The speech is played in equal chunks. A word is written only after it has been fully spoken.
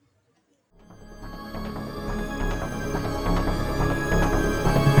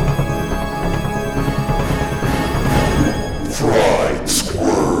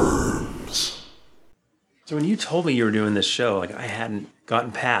So when you told me you were doing this show, like I hadn't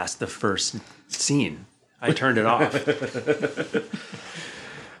gotten past the first scene. I turned it off.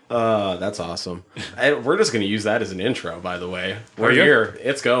 That's awesome. We're just going to use that as an intro, by the way. We're you? here.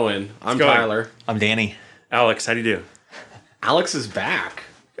 It's going. I'm going. Tyler. I'm Danny. Alex, how do you do? Alex is back.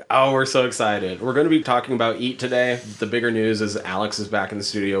 Oh, we're so excited. We're going to be talking about Eat today. The bigger news is Alex is back in the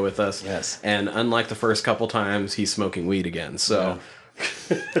studio with us. Yes. And unlike the first couple times, he's smoking weed again. So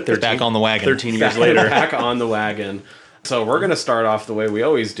They're back on the wagon. 13 years later. back on the wagon. So we're going to start off the way we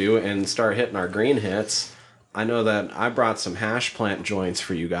always do and start hitting our green hits. I know that I brought some hash plant joints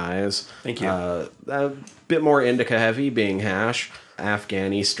for you guys. Thank you. A bit more indica heavy, being hash.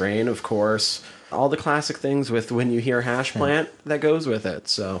 Afghani strain, of course. All the classic things with when you hear hash plant that goes with it.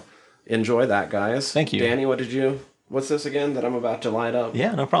 So enjoy that, guys. Thank you. Danny, what's this again that I'm about to light up?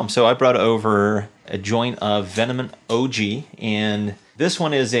 Yeah, no problem. So I brought over a joint of Venom OG, and this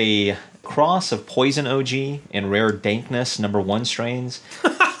one is a cross of Poison OG and Rare Dankness #1 strains.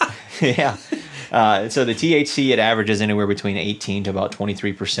 Yeah. So the THC, it averages anywhere between 18 to about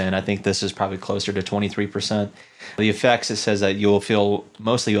 23%. I think this is probably closer to 23%. The effects, it says that you'll feel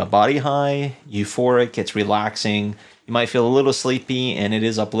mostly a body high, euphoric, it's relaxing. You might feel a little sleepy, and it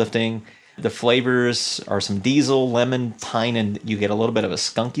is uplifting. The flavors are some diesel, lemon, pine, and you get a little bit of a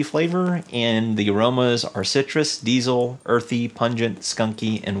skunky flavor. And the aromas are citrus, diesel, earthy, pungent,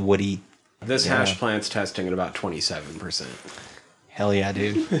 skunky, and woody. This hash plant's testing at about 27%. Hell yeah,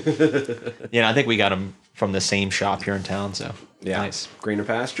 dude. Yeah, I think we got them from the same shop here in town, so Yeah. nice. Greener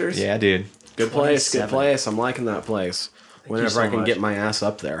Pastures? Yeah, dude. Good place, good 27. place. I'm liking that place. Whenever so I can much. get my ass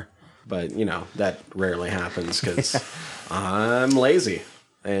up there. But, that rarely happens because I'm lazy.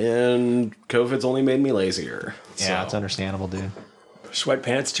 And COVID's only made me lazier. Yeah, So, it's understandable, dude.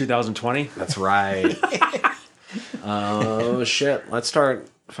 Sweatpants 2020. that's right. Oh, shit. Let's start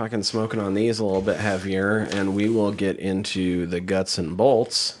fucking smoking on these a little bit heavier, and we will get into the guts and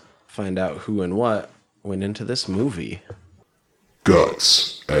bolts, find out who and what went into this movie.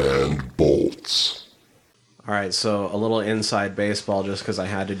 Guts and bolts. All right, so a little inside baseball just because I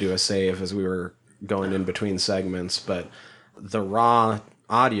had to do a save as we were going in between segments, but the raw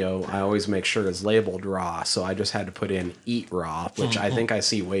audio I always make sure is labeled raw, so I just had to put in eat raw, which I think I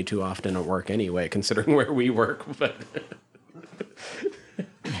see way too often at work anyway, considering where we work. But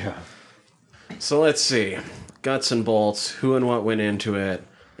Yeah. so let's see. Guts and bolts, who and what went into it,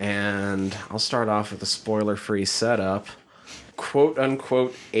 and I'll start off with a spoiler-free setup.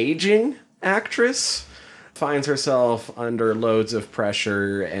 Quote-unquote aging actress finds herself under loads of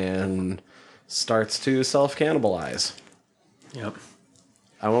pressure and starts to self-cannibalize. Yep.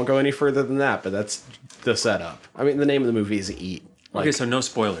 I won't go any further than that, but that's the setup. I mean, the name of the movie is Eat. Okay, so no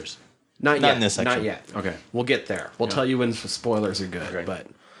spoilers. Not Not yet. in this section. Not yet. Okay. We'll get there. We'll tell you when spoilers are good, Okay. but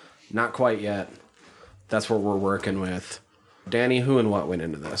not quite yet. That's what we're working with. Danny, who and what went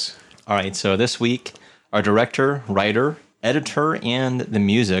into this? All right, so this week, our director, writer, editor, and the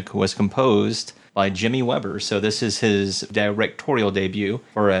music was composed by Jimmy Weber. So this is his directorial debut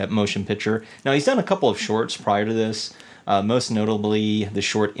for a motion picture. Now, he's done a couple of shorts prior to this, most notably the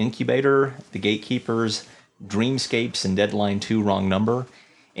short Incubator, The Gatekeepers, Dreamscapes, and Deadline 2, Wrong Number.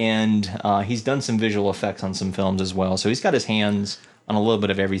 And he's done some visual effects on some films as well. So he's got his hands on a little bit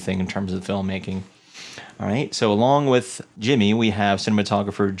of everything in terms of filmmaking. All right, so along with Jimmy, we have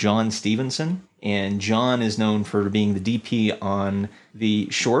cinematographer John Stevenson, and John is known for being the DP on the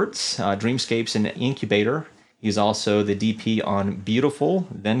shorts, Dreamscapes and Incubator. He's also the DP on Beautiful,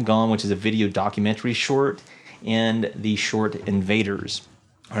 Then Gone, which is a video documentary short, and the short Invaders.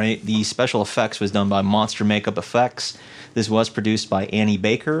 All right, the special effects was done by Monster Makeup Effects. This was produced by Annie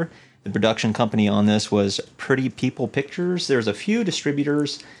Baker. The production company on this was Pretty People Pictures. There's a few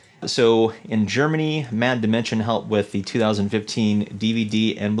distributors. So in Germany, Mad Dimension helped with the 2015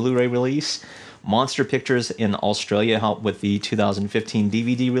 DVD and Blu-ray release. Monster Pictures in Australia helped with the 2015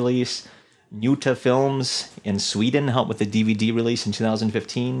 DVD release. Nuta Films in Sweden helped with the DVD release in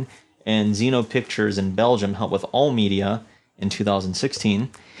 2015. And Xeno Pictures in Belgium helped with All Media in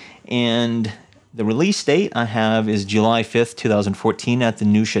 2016. And the release date I have is July 5th, 2014 at the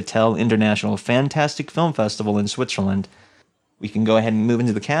Neuchâtel International Fantastic Film Festival in Switzerland. We can go ahead and move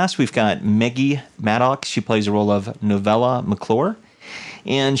into the cast. We've got Maggie Maddox. She plays the role of Novella McClure.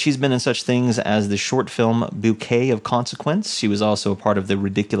 And she's been in such things as the short film Bouquet of Consequence. She was also a part of The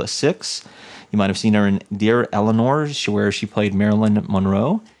Ridiculous Six. You might have seen her in Dear Eleanor, where she played Marilyn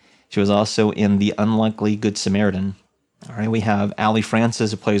Monroe. She was also in The Unlikely Good Samaritan. All right, we have Ali Francis,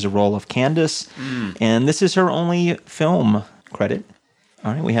 who plays the role of Candace. And this is her only film credit.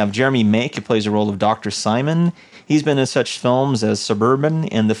 All right, we have Jeremy Make, who plays the role of Dr. Simon. He's been in such films as Suburban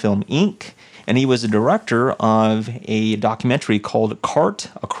and the film Ink. And he was the director of a documentary called Cart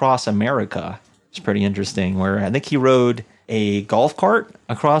Across America. It's pretty interesting, where I think he rode a golf cart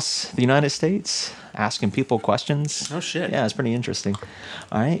across the United States, asking people questions. Oh, shit. Yeah, it's pretty interesting.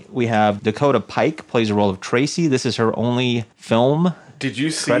 All right. We have Dakota Pike plays the role of Tracy. This is her only film. Did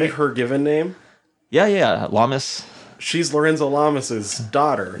you see Credit? her given name? Yeah. Lamas. She's Lorenzo Lamas's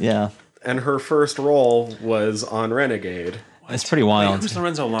daughter. Yeah. And her first role was on Renegade. It's pretty Wait, wild. who's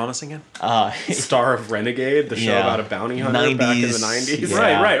Lorenzo Lamas again? Star of Renegade, the show Yeah. about a bounty hunter back in the 90s.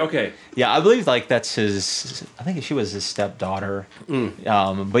 Yeah. Right, okay. Yeah, I believe like that's his. I think she was his stepdaughter.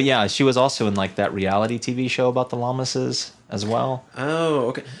 But yeah, she was also in like that reality TV show about the Lamases as well. Oh,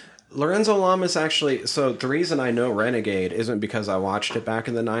 okay. Lorenzo Lamas actually, so the reason I know Renegade isn't because I watched it back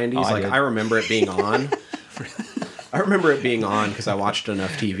in the 90s. Oh, I like, did. I remember it being on. I remember it being on because I watched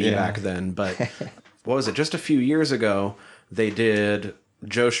enough TV Yeah. back then. But what was it? Just a few years ago, they did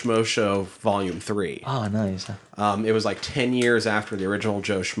Joe Schmo Show Volume 3. Oh, nice. It was like 10 years after the original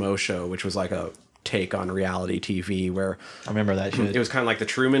Joe Schmo Show, which was like a take on reality TV where I remember that shit. it was kind of like the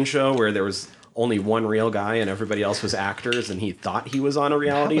Truman Show where there was only one real guy and everybody else was actors and he thought he was on a That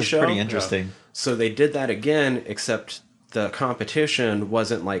reality was show. pretty interesting. So they did that again, except the competition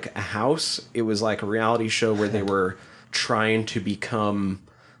wasn't like a house. It was like a reality show where they were trying to become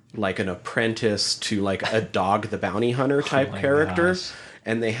like an apprentice to like a Dog the Bounty Hunter type my character. gosh.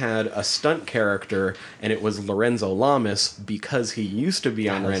 And they had a stunt character, and it was Lorenzo Lamas because he used to be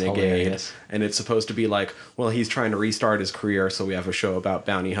on That's Renegade. hilarious. And it's supposed to be like, well, he's trying to restart his career, so we have a show about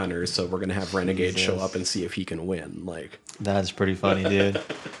bounty hunters, so we're going to have Renegade show Jesus. up and see if he can win. Like, That's pretty funny, dude.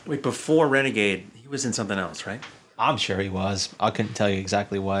 Wait, before Renegade, he was in something else, right? I'm sure he was. I couldn't tell you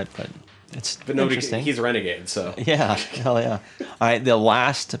exactly what, but it's but nobody, interesting. he's Renegade, so. Yeah, hell yeah. All right, the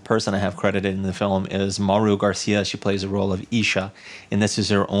last person I have credited in the film is Maru Garcia. She plays the role of Isha, and this is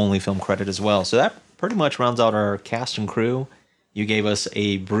her only film credit as well. So that pretty much rounds out our cast and crew. You gave us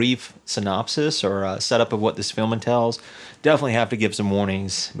a brief synopsis or a setup of what this film entails. Definitely have to give some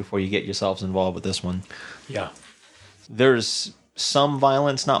warnings before you get yourselves involved with this one. Yeah. There's some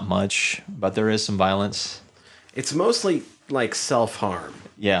violence, not much, but there is some violence. It's mostly like self-harm.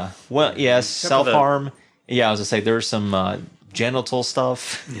 Yeah. Well, yes, for the- self-harm. Yeah, I was going to say there's some genital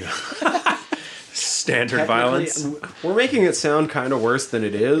stuff. Standard Technically, violence. We're making it sound kind of worse than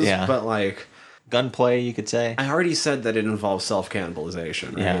it is, Yeah. but like, Gunplay, you could say. I already said that it involves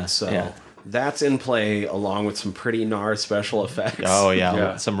self-cannibalization, right? Yeah, So yeah. that's in play along with some pretty gnar special effects. Oh, yeah.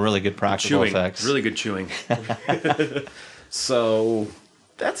 Yeah. Some really good practical Chewing. effects. Really good chewing. So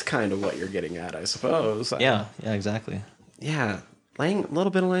that's kind of what you're getting at, I suppose. Yeah, exactly. Yeah. A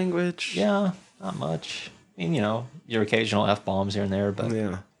little bit of language. Yeah, not much. I mean, your occasional F-bombs here and there, but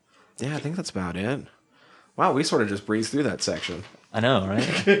Yeah. Yeah, I think that's about it. Wow, we sort of just breezed through that section. I know,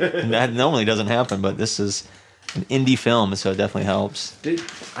 right? And that normally doesn't happen, but this is an indie film, so it definitely helps.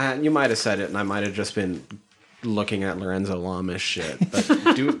 You might have said it, and I might have just been looking at Lorenzo Lamas shit.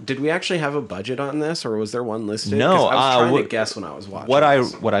 But did we actually have a budget on this, or was there one listed? No, 'Cause I was trying to what- guess when I was watching. What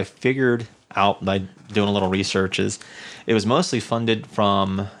this. I figured out by doing a little research is it was mostly funded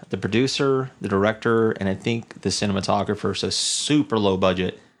from the producer, the director, and I think the cinematographer, so super low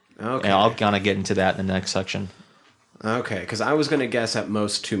budget. Okay. And I'll kind of get into that in the next section. Okay, because I was going to guess at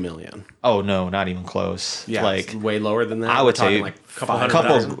most $2 million. Oh no, not even close. Yeah, Like it's way lower than that. I We're would talking say like couple five- hundred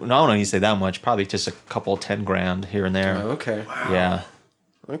thousand. couple. No, I don't need to say that much. Probably just a couple 10 grand here and there. Okay. Yeah,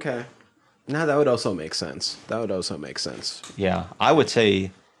 Okay. Now that would also make sense. yeah. I would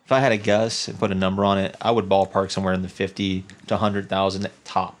say if I had to guess and put a number on it, I would ballpark somewhere in the 50 to 100,000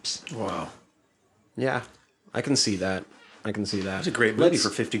 tops. Wow. Yeah, I can see that. It's It's a great movie for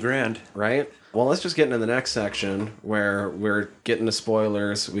 50 grand. right? Well, let's just get into the next section where we're getting to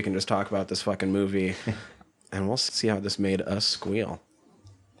spoilers. We can just talk about this fucking movie, and we'll see how this made us squeal.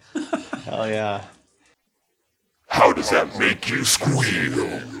 Hell yeah. How does that make you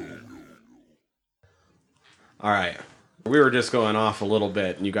squeal? All right. We were just going off a little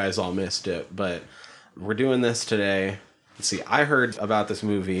bit, and you guys all missed it, but we're doing this today. Let's see, I heard about this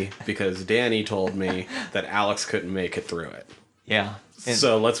movie because Danny told me that Alex couldn't make it through it. Yeah. And-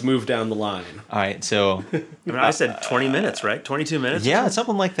 So let's move down the line. all right. So I mean, I said 20 minutes, right? 22 minutes? yeah,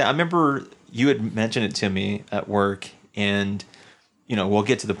 something like that. I remember you had mentioned it to me at work, and we'll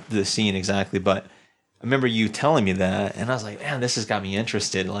get to the scene exactly, but I remember you telling me that, and I was like, man, this has got me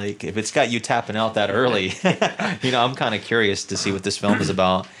interested. Like, if it's got you tapping out that early, I'm kind of curious to see what this film is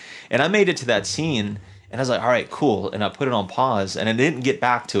about. And I made it to that scene, and I was like, all right, cool. And I put it on pause, and I didn't get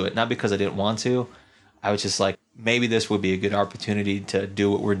back to it, not because I didn't want to. I was just like, maybe this would be a good opportunity to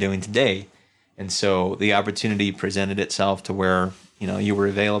do what we're doing today. And so the opportunity presented itself to where, you were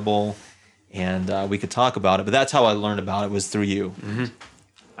available, and we could talk about it. But that's how I learned about it, was through you.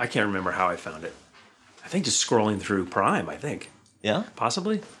 I can't remember how I found it. I think just scrolling through Prime, I think. Yeah?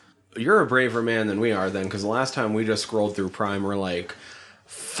 Possibly. You're a braver man than we are then, because the last time we just scrolled through Prime, we're like,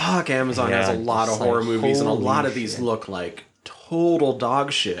 fuck, Amazon has a lot of it's horror like, movies, and a holy lot of these look like total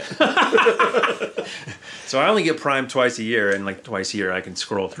dog shit. So I only get Prime twice a year, and like twice a year I can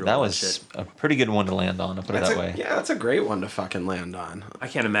scroll through That all was shit. a pretty good one to land on, to put it that way. Yeah, that's a great one to fucking land on. I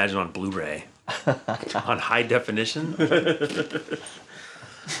can't imagine on Blu-ray. On high definition.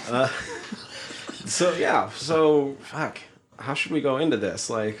 So fuck. How should we go into this?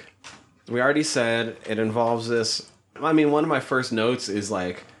 Like, we already said it involves this. I mean, one of my first notes is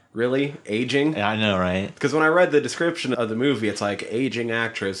like, really? Aging? Yeah, I know, right? Because when I read the description of the movie, it's like aging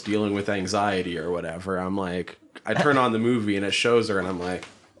actress dealing with anxiety or whatever. I'm like, I turn on the movie and it shows her, and I'm like,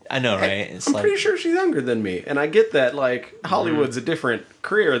 I know, right? It's I'm like, pretty sure she's younger than me. And I get that, like, Hollywood's a different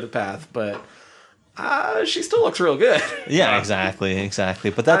career path, but she still looks real good. yeah, exactly.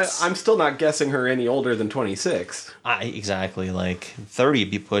 But that's I'm still not guessing her any older than 26. exactly, like 30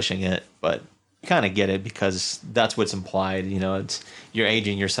 be pushing it, but you kind of get it because that's what's implied. You know, it's you're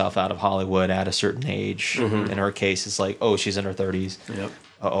aging yourself out of Hollywood at a certain age. In her case, it's like, oh, she's in her 30s. Yep.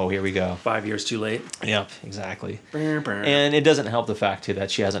 Oh, here we go. 5 years too late. Yep, exactly. And And it doesn't help the fact too that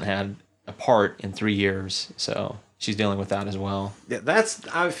she hasn't had a part in 3 years, so she's dealing with that as well. Yeah,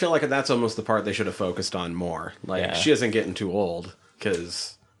 I feel like that's almost the part they should have focused on more. Like, Yeah. she isn't getting too old,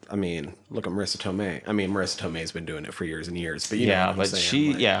 because, I mean, look at Marissa Tomei. I mean, Marissa Tomei's been doing it for years and years, but you know Yeah, what I'm but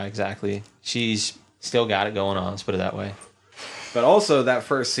saying, like- yeah, exactly. She's still got it going on. Let's put it that way. But also, that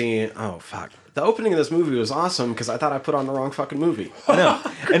first scene, oh, fuck. The opening of this movie was awesome, because I thought I put on the wrong fucking movie. No,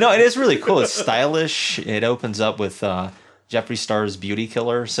 it is really cool. It's stylish. It opens up with Jeffree Star's "Beauty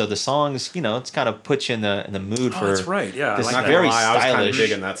Killer," so the songs, you know, it's kind of puts you in the mood for. that's right. Yeah, I this like Not that. gonna very lie, I was kind of stylish.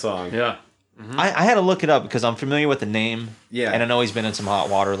 digging that song. Yeah. I had to look it up because I'm familiar with the name. Yeah. And I know he's been in some hot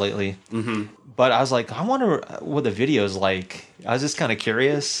water lately. Mm-hmm. But I was like, I wonder what the video's like. I was just kind of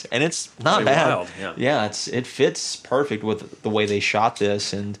curious, and it's not Pretty bad. wild, yeah. It fits perfect with the way they shot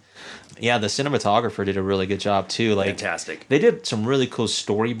this, and yeah, the cinematographer did a really good job too. Like, Fantastic. They did some really cool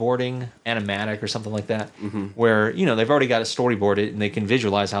storyboarding, animatic or something like that, where you know they've already got it storyboarded and they can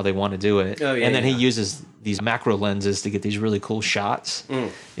visualize how they want to do it. Oh, yeah, and then he yeah. uses these macro lenses to get these really cool shots.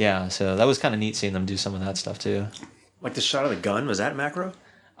 Yeah, so that was kind of neat seeing them do some of that stuff too. Like the shot of the gun, was that macro?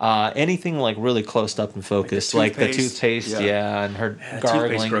 Anything like really close up and focused, like the toothpaste, yeah. yeah, and her Yeah,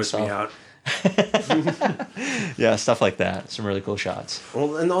 gargling toothpaste and grossed me stuff. out. Yeah, stuff like that. Some really cool shots.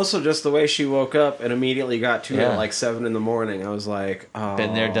 Well, and also just the way she woke up and immediately got to it Yeah. at like 7 in the morning. I was like, oh.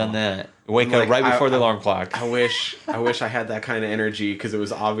 Been there, done that. Wake I'm up like, right before the I- alarm clock. I wish I had that kind of energy, because it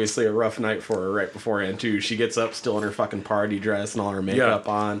was obviously a rough night for her right beforehand too. She gets up still in her fucking party dress and all her makeup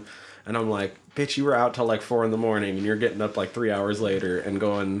on, and I'm like, bitch, you were out till like 4 in the morning and you're getting up like 3 hours later and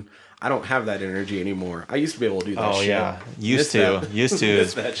going, I don't have that energy anymore. I used to be able to do that Oh shit. yeah, used Miss to Miss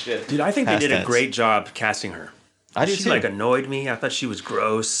is. that shit. Dude, I think they Past did a tense. great job casting her. I do She too. like annoyed me. I thought she was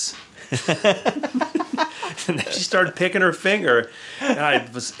gross. And then she started picking her finger. And I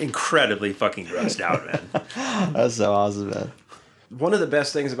was incredibly fucking grossed out, man. That's so awesome, man. One of the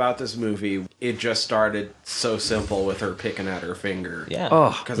best things about this movie, it just started so simple with her picking at her finger. Yeah.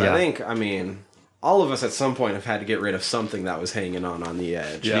 Because I think, I mean, all of us at some point have had to get rid of something that was hanging on the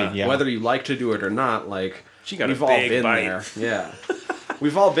edge. Yeah. Yeah. Whether you like to do it or not, like, She got a we've all big been bite. there. Yeah.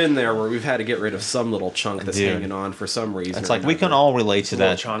 We've all been there where we've had to get rid of some little chunk that's Dude. hanging on for some reason. It's or like we can another. all relate to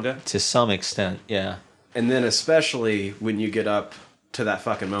Little that chonga. to some extent. Yeah. And then especially when you get up to that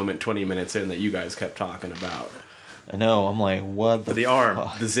fucking moment 20 minutes in that you guys kept talking about. I know. I'm like, what For the arm.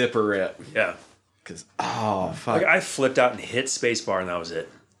 The zipper rip. Yeah. Because, oh, fuck. Like I flipped out and hit spacebar and that was it.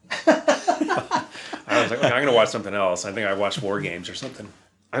 I was like, okay, I'm going to watch something else. I think I watched War Games or something.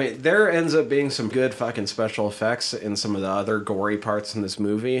 I mean, there ends up being some good fucking special effects in some of the other gory parts in this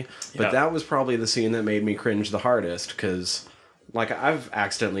movie, but Yeah. that was probably the scene that made me cringe the hardest, because, like, I've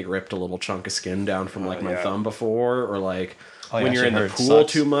accidentally ripped a little chunk of skin down from, like, my yeah. thumb before, or, like, Oh, when yeah, you're in the shit hurts. pool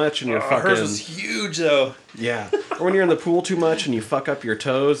Sucks. too much and you're fucking... Hers was huge though. Yeah. Or when you're in the pool too much and you fuck up your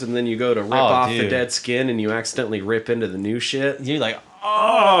toes, and then you go to rip Oh, off the dude. dead skin and you accidentally rip into the new shit. You're like,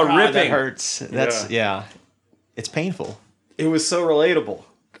 Oh, God, that ripping. hurts. That's yeah. It's painful. It was so relatable.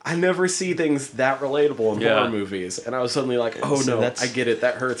 I never see things that relatable in Yeah. horror movies, and I was suddenly like, oh So no, that's- I get it.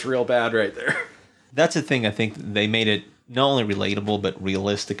 That hurts real bad right there. That's the thing. I think they made it not only relatable but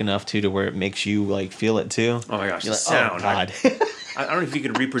realistic enough too, to where it makes you like feel it too. Oh my gosh, You're the like, sound. Oh God. I don't know if you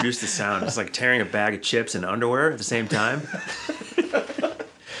could reproduce the sound. It's like tearing a bag of chips in underwear at the same time.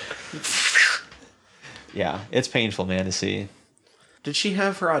 Yeah, it's painful, man, to see. Did she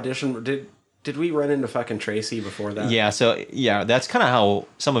have her audition? Did we run into fucking Tracy before that? Yeah, so yeah, that's kind of how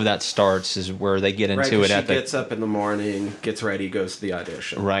some of that starts, is where they get Right, into 'cause it she at the gets up in the morning, gets ready, goes to the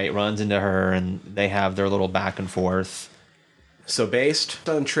audition. right, runs into her, and they have their little back and forth. So based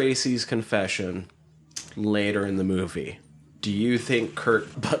on Tracy's confession later in the movie, do you think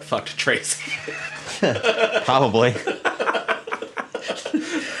Kurt butt fucked Tracy? Probably.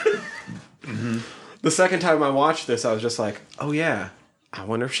 The second time I watched this, I was just like, oh yeah, I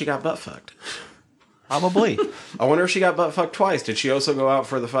wonder if she got butt fucked. Probably. I wonder if she got butt fucked twice. Did she also go out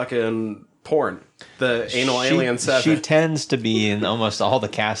for the fucking porn? The Anal Alien 7? She tends to be in almost all the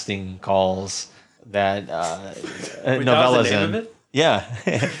casting calls that novellas name in. of it? Yeah.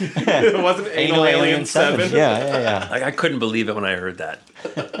 It wasn't Anal Alien 7? Yeah. Like, I couldn't believe it when I heard that.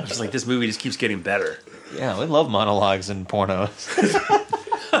 I was like, this movie just keeps getting better. Yeah, we love monologues in pornos.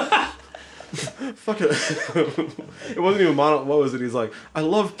 Fuck it. It wasn't even mono. What was it? He's like, I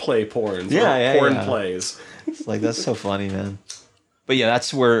love play porns. Yeah, porn yeah. plays. It's like, that's so funny, man. But yeah,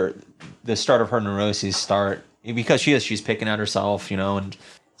 that's where the start of her neuroses start. Because she's picking at herself, and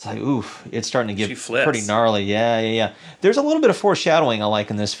it's like, oof, it's starting to She get flips. pretty gnarly. Yeah. There's a little bit of foreshadowing I like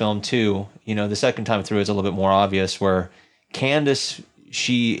in this film, too. The second time through it's a little bit more obvious, where Candace,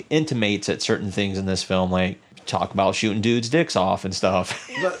 she intimates at certain things in this film, like talk about shooting dudes' dicks off and stuff.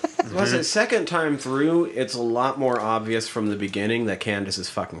 But was it second time through? It's a lot more obvious from the beginning that Candace is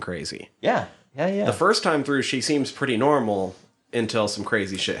fucking crazy. Yeah. The first time through, she seems pretty normal until some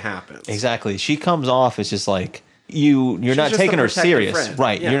crazy shit happens. Exactly. She comes off as just like you're not just taking a her protective serious, friend.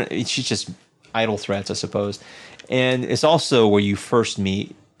 right? Yeah. She's just idle threats, I suppose. And it's also where you first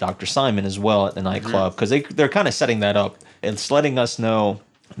meet Dr. Simon as well at the nightclub, because they're kind of setting that up. It's letting us know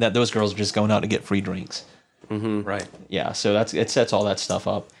that those girls are just going out to get free drinks. Right. Yeah, so it sets all that stuff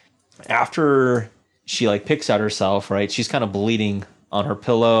up. After she picks at herself, right? She's kind of bleeding on her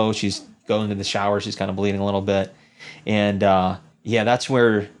pillow. She's going to the shower. She's kind of bleeding a little bit, and that's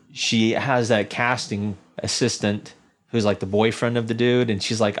where she has that casting assistant who's like the boyfriend of the dude, and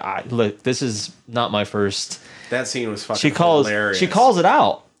she's like, "Look, this is not my first." That scene was fucking hilarious. She calls it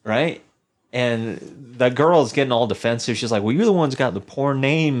out, right? And the girl is getting all defensive. She's like, "Well, you're the one who's got the poor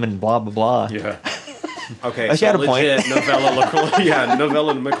name and blah blah blah." Yeah. Okay, She had a point. legit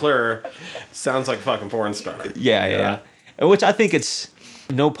Novella McClure sounds like a fucking porn star. Yeah. Which I think it's,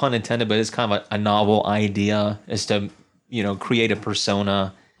 no pun intended, but it's kind of a novel idea, is to, create a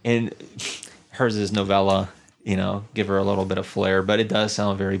persona. And hers is novella, give her a little bit of flair, but it does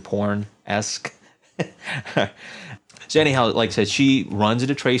sound very porn-esque. So anyhow, like I said, she runs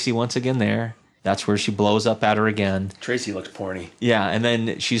into Tracy once again there. That's where she blows up at her again. Tracy looks porny. Yeah, and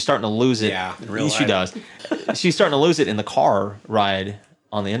then she's starting to lose it. Yeah, in real She life. does. She's starting to lose it in the car ride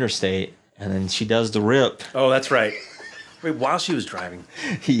on the interstate, and then she does the rip. Oh, that's right. Wait, while she was driving.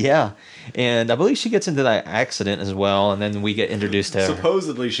 Yeah, and I believe she gets into that accident as well, and then we get introduced to her.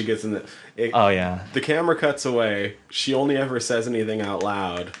 Supposedly she gets in the... Oh, yeah. The camera cuts away. She only ever says anything out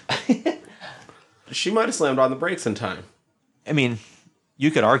loud. She might have slammed on the brakes in time. I mean,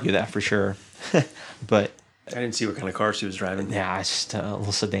 you could argue that for sure. But, I didn't see what kind of car she was driving. yeah, it's just a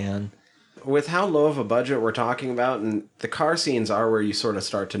little sedan. With how low of a budget we're talking about, and the car scenes are where you sort of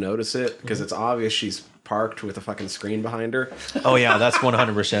start to notice it, because it's obvious she's parked with a fucking screen behind her. Oh, yeah, that's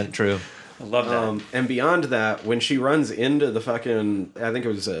 100% true. I love that. And beyond that, when she runs into the fucking... I think it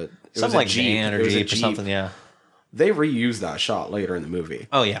was a... Something like Jeep. van or It was a Jeep or something, yeah. They reuse that shot later in the movie.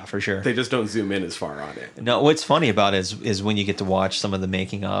 Oh, yeah, for sure. They just don't zoom in as far on it. No, what's funny about it is when you get to watch some of the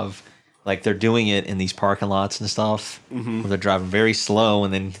making of, like, they're doing it in these parking lots and stuff, where they're driving very slow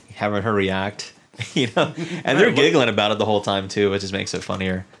and then having her react, and they're giggling about it the whole time too, which just makes it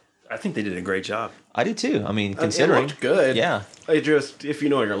funnier. I think they did a great job. I do too. I mean, considering It looked good. yeah, It just, if you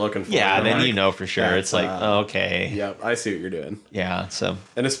know what you're looking for. yeah, you're then like, you know for sure. that's, It's like, okay, Yep, I see what you're doing. yeah. So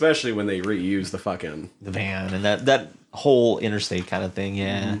And especially when they reuse the fucking... the van and that whole interstate kind of thing,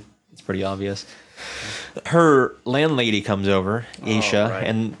 yeah, it's pretty obvious. Her landlady comes over, Aisha, right.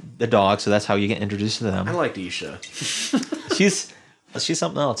 and the dog. So that's how you get introduced to them. I liked Isha. She's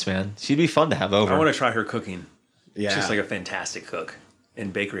something else, man. She'd be fun to have over. I want to try her cooking. Yeah. She's like a fantastic cook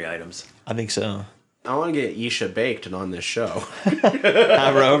in bakery items. I think so. I want to get Isha baked and on this show.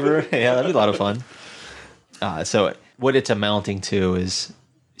 Have her over. Yeah, that'd be a lot of fun. So what it's amounting to is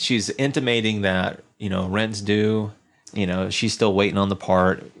she's intimating that, rent's due. She's still waiting on the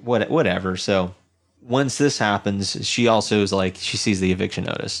part. Whatever. So once this happens, she also is like, she sees the eviction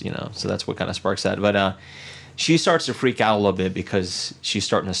notice. So that's what kind of sparks that. But she starts to freak out a little bit because she's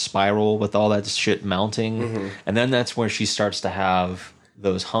starting to spiral with all that shit mounting, and then that's where she starts to have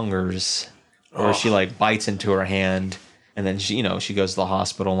those hungers where she like bites into her hand. And then she goes to the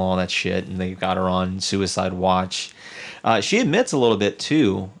hospital and all that shit, and they got her on suicide watch. She admits a little bit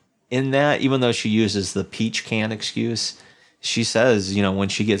too in that, even though she uses the peach can excuse, she says, when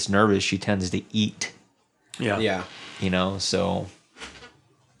she gets nervous, she tends to eat. Yeah. So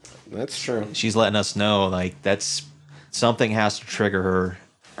That's true. she's letting us know like that's something has to trigger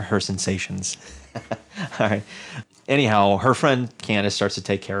her sensations. All right. Anyhow, her friend Candace starts to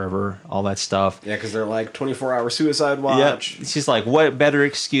take care of her, all that stuff. Yeah, because they're like 24-hour suicide watch. Yep. She's like, what better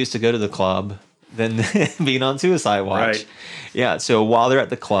excuse to go to the club than being on suicide watch? Right. Yeah. So while they're at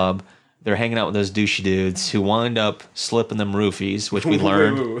the club, they're hanging out with those douchey dudes who wind up slipping them roofies, which we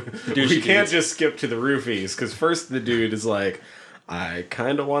learned. We can't just skip to the roofies, because first the dude is like, I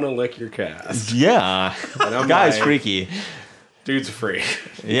kind of want to lick your cast. Yeah. And I'm Guy's like, freaky. Dude's a freak.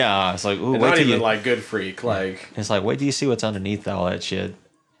 Yeah. It's like, ooh, And wait not till even you. like good freak. Like, It's like, wait till you see what's underneath all that shit.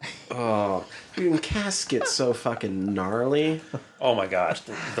 oh, dude, and Cass gets so fucking gnarly. Oh my gosh,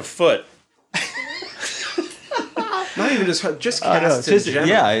 the foot. Not even just Oh, no, Cass in it's general.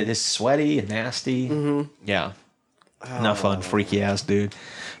 yeah, it's sweaty and nasty. Mm-hmm. Yeah. Not fun, freaky ass dude.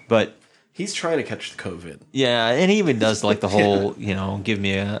 But He's trying to catch the COVID. yeah, and he even does like the whole, give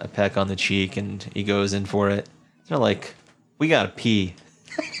me a peck on the cheek, and he goes in for it. They're like, we gotta pee.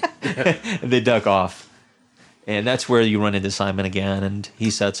 And they duck off. And that's where you run into Simon again, and he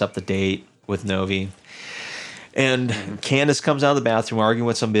sets up the date with Novi. And Candace comes out of the bathroom arguing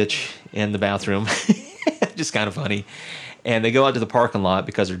with some bitch in the bathroom. Just kind of funny. And they go out to the parking lot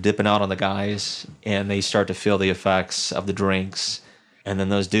because they're dipping out on the guys, and they start to feel the effects of the drinks. And then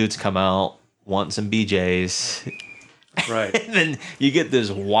those dudes come out wanting some BJs. Right. And then you get this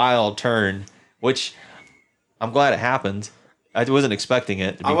wild turn, which I'm glad it happened. I wasn't expecting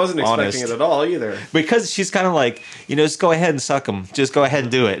it. To be I wasn't honest. expecting it at all either. Because she's kind of like, just go ahead and suck them. Just go ahead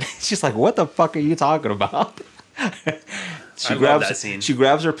and do it. She's like, what the fuck are you talking about? I love that scene. She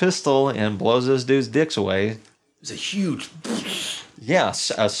grabs her pistol and blows those dudes' dicks away. It's a huge. Yeah,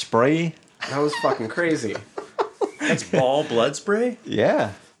 a spray. That was fucking crazy. That's ball blood spray.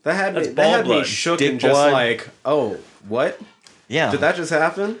 Yeah. That had That's me, ball that had me blood. shook Dick and just blood. like, oh, what? Yeah. Did that just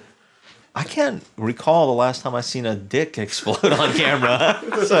happen? I can't recall the last time I seen a dick explode on camera.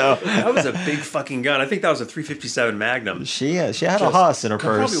 So That was a big fucking gun. I think that was a 357 Magnum. she had a hoss in her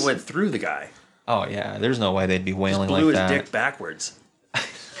purse. Probably went through the guy. Oh yeah, there's no way they'd be wailing Blew like his that. dick backwards.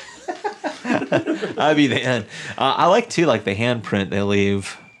 That'd be the end. I like too, like the handprint they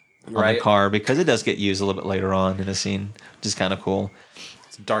leave on Right. the car, because it does get used a little bit later on in a scene, which is kind of cool.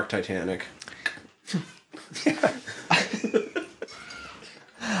 It's Dark Titanic.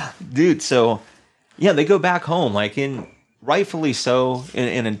 Dude, so yeah, they go back home, like rightfully so,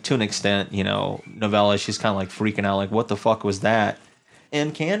 and to an extent, Novella, she's kind of like freaking out, like what the fuck was that?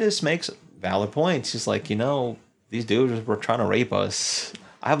 And Candace makes valid points. She's like, these dudes were trying to rape us.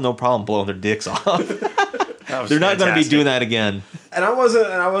 I have no problem blowing their dicks off. That was They're not going to be fantastic. doing that again. And I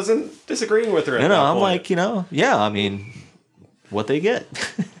wasn't disagreeing with her. At No, that I'm point. like, yeah, I mean, what they get.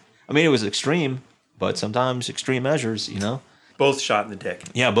 I mean, it was extreme, but sometimes extreme measures, Both shot in the dick.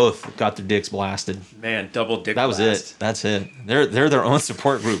 Yeah, both got their dicks blasted. Man, double dick. That was blast. it. That's it. They're their own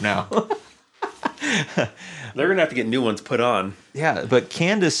support group now. They're gonna have to get new ones put on. Yeah, but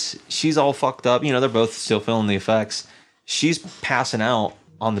Candace, she's all fucked up. They're both still feeling the effects. She's passing out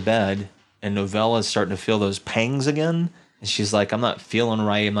on the bed, and Novella's starting to feel those pangs again. And she's like, I'm not feeling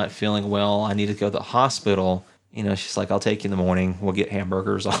right. I'm not feeling well. I need to go to the hospital. She's like, I'll take you in the morning. We'll get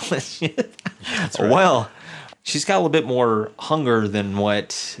hamburgers, all that shit. Right. Well, she's got a little bit more hunger than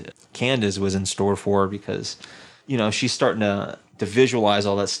what Candace was in store for, because, she's starting to visualize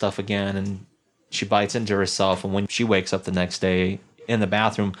all that stuff again, and she bites into herself. And when she wakes up the next day in the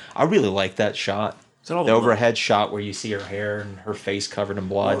bathroom, I really like that shot. Is that all The the overhead shot where you see her hair and her face covered in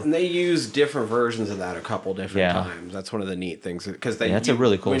blood. Well, and they use different versions of that a couple different Yeah. times. That's one of the neat things, because Yeah, it's a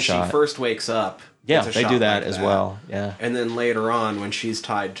really cool when shot. she first wakes up. Yeah, it's a they shot do that like as well. Yeah. And then later on, when she's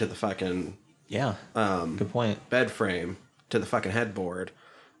tied to the fucking Yeah. Good point. bed frame, to the fucking headboard,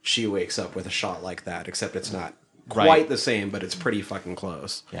 she wakes up with a shot like that. Except it's not quite Right. the same, but it's pretty fucking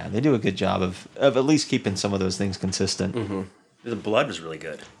close. Yeah, they do a good job of at least keeping some of those things consistent. Mm-hmm. The blood was really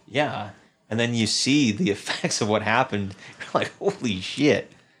good. Yeah. And then you see the effects of what happened. You're like, holy shit.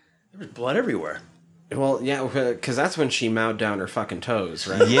 There was blood everywhere. Well, yeah, because that's when she mowed down her fucking toes,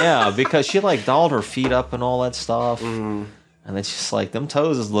 right? Yeah, because she like dolled her feet up and all that stuff. And it's just like, them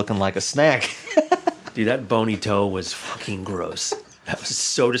toes is looking like a snack. Dude, that bony toe was fucking gross. That was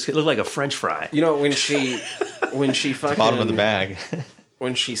so disgusting. It looked like a French fry. When she fucking Bottom of the bag.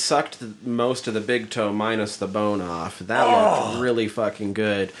 when she sucked most of the big toe minus the bone off, that looked really fucking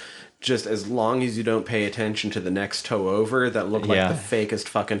good. just as long as you don't pay attention to the next toe over that looked like Yeah. the fakest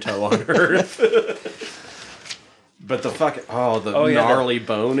fucking toe on earth. But the fucking gnarly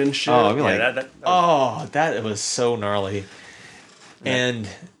bone and shit. Oh, I'd be Yeah, like, oh, that was so gnarly. And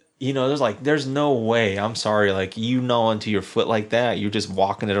you know, there's no way. I'm sorry, like you gnaw into your foot like that, you're just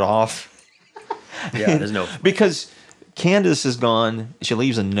walking it off. Yeah, there's no. Because Candace is gone. She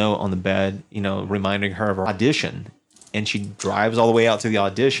leaves a note on the bed, you know, reminding her of her audition, and she drives all the way out to the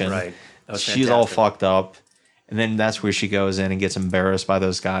audition. Right. That was She's all fantastic. fucked up, and then that's where she goes in and gets embarrassed by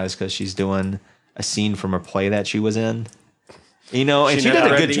those guys because she's doing a scene from a play that she was in. You know, and she never did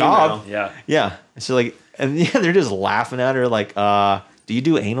a read good the job. email. Yeah. Yeah. So like, and yeah, they're just laughing at her like, do you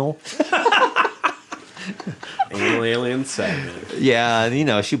do anal? Anal alien segment. Yeah, and you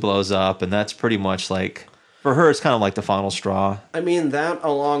know, she blows up, and that's pretty much like, for her, it's kind of like the final straw. I mean, that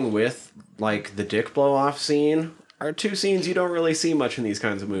along with like the dick blow off scene are two scenes you don't really see much in these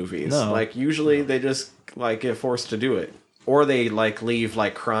kinds of movies. No. Like usually they just like get forced to do it. Or they like leave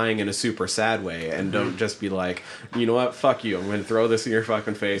like crying in a super sad way and don't just be like, you know what, fuck you, I'm gonna throw this in your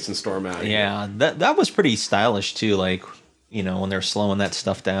fucking face and storm out of here. Yeah, that was pretty stylish too. Like, you know, when they're slowing that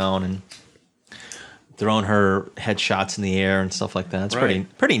stuff down and throwing her headshots in the air and stuff like that. It's Right.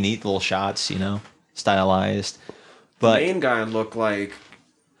 pretty neat little shots, you know, stylized. The But main guy looked like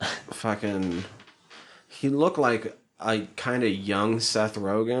he looked like a kind of young Seth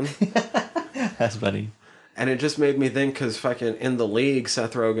Rogen. that's funny. And it just made me think, because fucking in The League,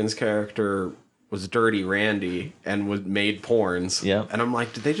 Seth Rogen's character was Dirty Randy and was made porns. Yep. And I'm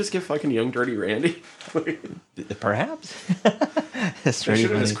like, did they just get fucking young Dirty Randy? Perhaps. That's They pretty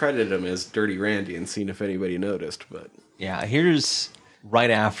should have funny. just credited him as Dirty Randy and seen if anybody noticed. But Yeah, here's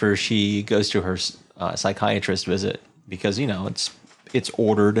right after she goes to her psychiatrist visit, because you know it's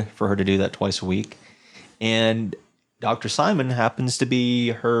ordered for her to do that twice a week, and Dr. Simon happens to be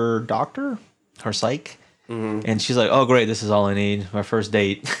her doctor, her psych, and she's like, "Oh, great, this is all I need. My first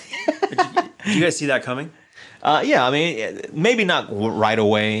date." Did you guys see that coming? Yeah, I mean, maybe not right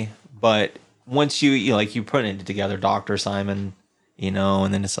away, but once you like you put it together, Dr. Simon, you know,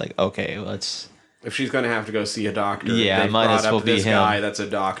 and then it's like, okay, let's. if she's going to have to go see a doctor, Yeah, they might brought as well up be this him. guy that's a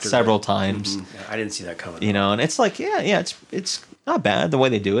doctor. Several times. Yeah, I didn't see that coming. You know, and it's like, yeah, it's not bad the way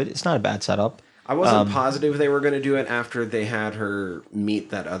they do it. It's not a bad setup. I wasn't positive they were going to do it after they had her meet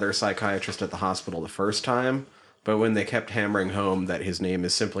that other psychiatrist at the hospital the first time. But when they kept hammering home that his name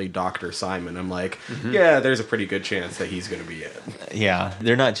is simply Dr. Simon, I'm like, yeah, there's a pretty good chance that he's going to be it. Yeah,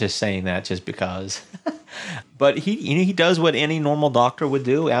 they're not just saying that just because. But he does what any normal doctor would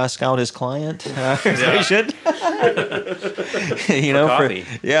do: ask out his client, patient. You know, coffee.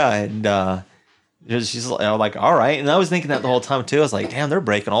 and she's like, all right. And I was thinking that the whole time too. I was like, damn, they're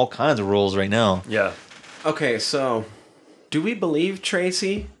breaking all kinds of rules right now. Yeah. Okay, so do we believe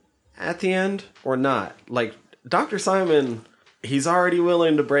Tracy at the end or not? Like, Dr. Simon, he's already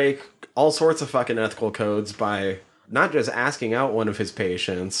willing to break all sorts of fucking ethical codes by not just asking out one of his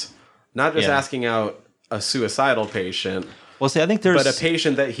patients, not just Yeah. asking out a suicidal patient, Well, see, I think there's but a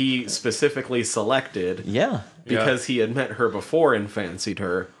patient that he specifically selected yeah. because he had met her before and fancied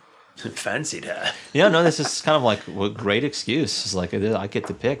her. Fancied hat. Yeah, no, this is kind of like a great excuse. It's like I get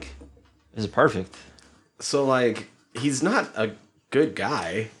to pick. This is perfect. So, like, he's not a good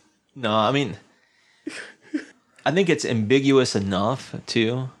guy. No, I mean, I think it's ambiguous enough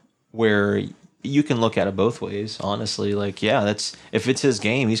too, where you can look at it both ways. Honestly, like, yeah, that's if it's his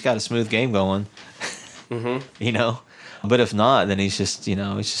game, he's got a smooth game going. You know, but if not, then he's just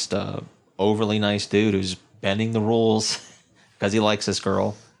a overly nice dude who's bending the rules because he likes this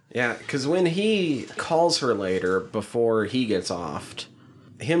girl. Yeah, because when he calls her later before he gets offed,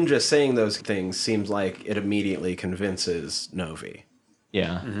 him just saying those things seems like it immediately convinces Novi.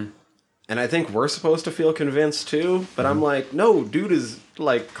 Yeah, And I think we're supposed to feel convinced too, but I'm like, no, dude is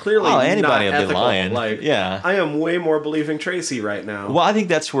like clearly Oh, anybody not would be ethical. lying. Like, Yeah. I am way more believing Tracy right now. well, I think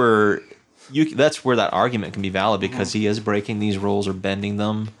that's where that argument can be valid because he is breaking these rules or bending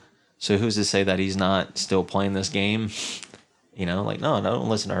them. So who's to say that he's not still playing this game? You know, like, no, don't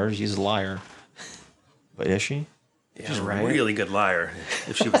listen to her. She's a liar. But is she? She's a right. really good liar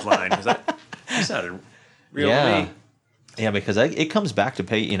if she was lying. Because that sounded real to Yeah. me. Yeah, because it comes back to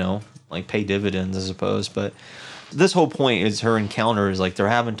pay dividends, I suppose. But this whole point is her encounters. Like, they're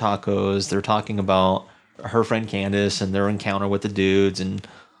having tacos. They're talking about her friend Candace and their encounter with the dudes and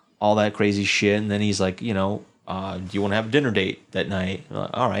all that crazy shit. And then he's like, do you want to have a dinner date that night? I'm like,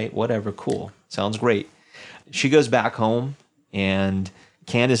 all right, whatever, cool. Sounds great. She goes back home, and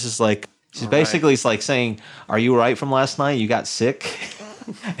Candace is like, she's basically it's like saying, are you all right from last night? You got sick?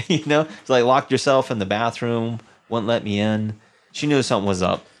 It's like, locked yourself in the bathroom, wouldn't let me in. She knew something was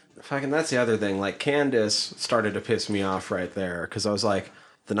up. fucking, that's the other thing. Like, Candace started to piss me off right there because I was like,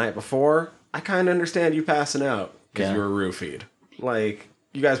 the night before, I kind of understand you passing out because Yeah. you were roofied. Like,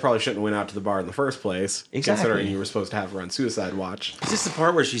 you guys probably shouldn't have went out to the bar in the first place, Exactly. considering you were supposed to have her on suicide watch. Is this the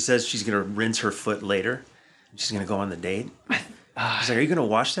part where she says she's going to rinse her foot later? She's going to go on the date? She's like, are you going to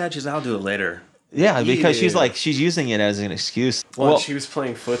wash that? She's like, I'll do it later. Yeah, because she's Yeah. like she's using it as an excuse. Well, she was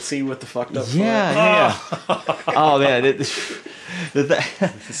playing footsie with the fucked up foot. yeah. Oh man, So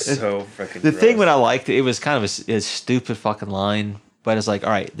freaking the thing when I liked it was kind of a stupid fucking line, but it's like, all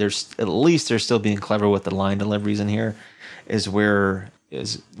right, there's at least they're still being clever with the line deliveries in here. Is where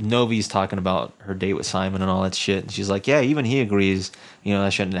is Novi's talking about her date with Simon and all that shit, and she's like, yeah, even he agrees, you know, I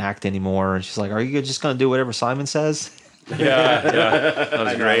shouldn't act anymore. And she's like, are you just gonna do whatever Simon says? Yeah, that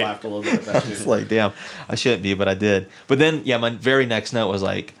was I great. laughed a little bit at that It's too. like, damn, I shouldn't be, but I did. But then, yeah, my very next note was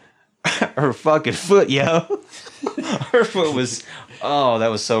like, her fucking foot, yo. Her foot was, oh, that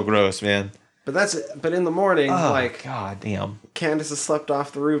was so gross, man. But in the morning, Oh, like, God damn. Candace has slept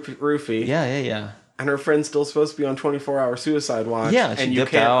off the roofie. Yeah. And her friend's still supposed to be on 24-hour suicide watch. Yeah, she and you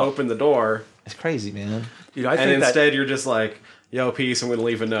dipped can't out. open the door. It's crazy, man. Dude, I And think instead, you're just like, yo, peace, I'm going to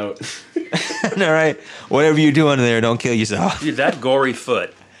leave a note. All right, whatever you're doing there, don't kill yourself. dude, that gory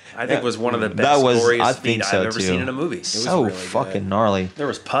foot, I think, was one of the best, That was- goriest I feet think I've so, ever too. seen in a movie. So really fucking good. gnarly. There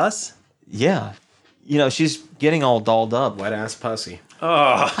was pus. Yeah. You know, she's getting all dolled up. Wet-ass pussy.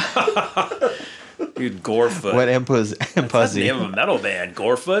 Dude, Gorefoot. Wet and That's the pussy. name of a metal band,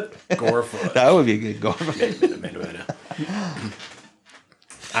 Gorefoot. Gorefoot. That would be a good goal.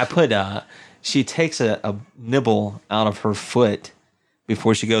 I put she takes a nibble out of her foot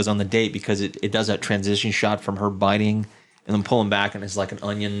before she goes on the date because it does that transition shot from her biting and then pulling back and it's like an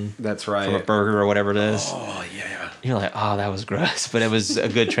onion That's from a right. burger or whatever it is. Oh, yeah. You're like, oh, that was gross, but it was a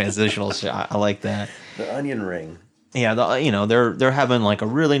good transitional shot. I like that. The onion ring. Yeah, they're having like a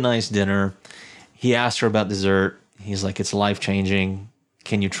really nice dinner. He asked her about dessert. He's like, it's life changing.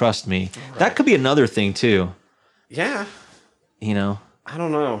 Can you trust me? Right. That could be another thing too. Yeah. You know, I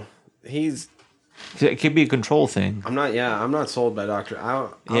don't know. it could be a control thing. I'm not sold by Dr. I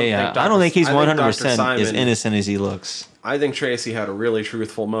I don't think he's I think 100% Dr. as Simon- innocent as he looks. I think Tracy had a really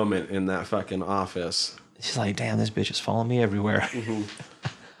truthful moment in that fucking office. She's like, damn, this bitch is following me everywhere.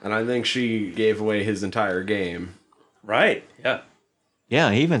 And I think she gave away his entire game. Right, yeah.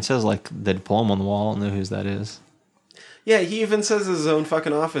 Yeah, he even says like the diploma on the wall. I don't know whose that is. Yeah, he even says his own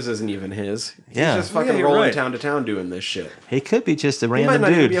fucking office isn't even his. He's Yeah. just fucking you're rolling right. town to town doing this shit. He could be just a He might random not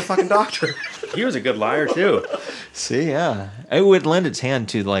even dude. be a fucking doctor. He was a good liar, too. See, yeah, it would lend its hand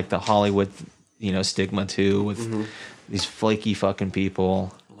to like the Hollywood, stigma too with these flaky fucking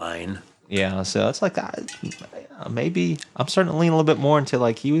people. Lying. Yeah, so it's like maybe I'm starting to lean a little bit more into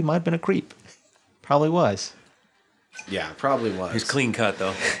like he might have been a creep. Probably was. Yeah, probably was. He's clean cut,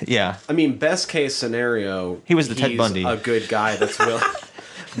 though. Yeah. I mean, best case scenario, He was the Ted he's Bundy. a good guy that's willing.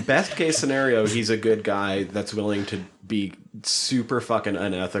 Best case scenario, he's a good guy that's willing to be super fucking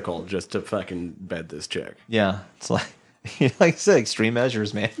unethical just to fucking bed this chick. Yeah. It's like like I said, extreme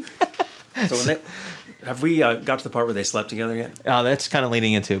measures, man. So when have we got to the part where they slept together yet? That's kind of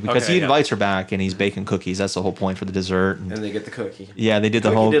leading into it because Okay, he yeah. invites her back and he's baking cookies. That's the whole point for the dessert. And, And they get the cookie. yeah, they did the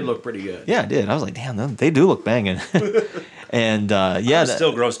Cookie whole. did look pretty good. Yeah, it did. I was like, damn, they do look banging. And yeah, I was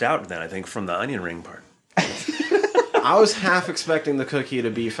still grossed out then, I think, from the onion ring part. I was half expecting the cookie to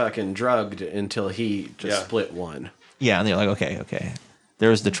be fucking drugged until he just Yeah. split one. yeah, and they're like, okay.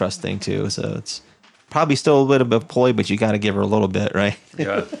 There's the trust thing too. So it's probably still a bit of a ploy, but you got to give her a little bit, right?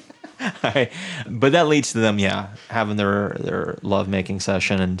 Yeah. All right. But that leads to them, having their love making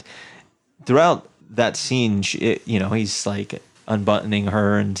session, and throughout that scene, he's like unbuttoning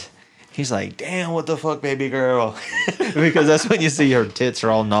her, and he's like, "Damn, what the fuck, baby girl?" Because that's when you see her tits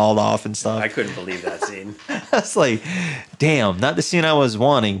are all gnawed off and stuff. I couldn't believe that scene. That's like, damn, not the scene I was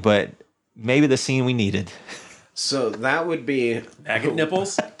wanting, but maybe the scene we needed. So that would be Maggot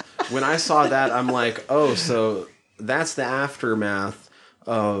nipples? when I saw that. I'm like, oh, so that's the aftermath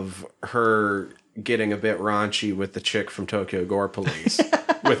of her getting a bit raunchy with the chick from Tokyo Gore Police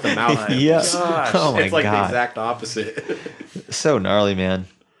with the mouth. Yeah. Gosh. Oh my It's like the god, exact opposite. so gnarly, man.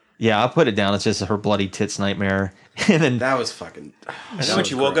 Yeah, I put it down. It's just her bloody tits nightmare, and then That was fucking. And then when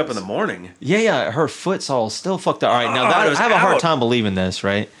she woke up in the morning. yeah, her foot's all still fucked up. All right, now Oh, that it was I have a hard out. time believing this,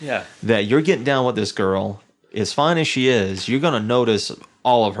 right? Yeah. That you're getting down with this girl, as fine as she is, you're gonna notice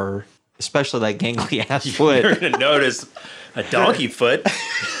all of her, especially that gangly ass You're foot, going to notice a donkey foot.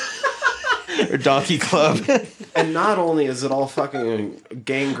 her donkey club. And not only is it all fucking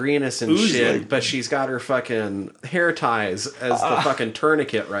gangrenous and shit, but she's got her fucking hair ties as the fucking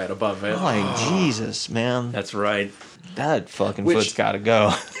tourniquet right above it. Like, Jesus, man. That's right. That fucking Which- foot's got to go.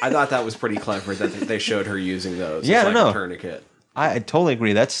 I thought that was pretty clever that they showed her using those. Yeah, as I like know. a tourniquet. I totally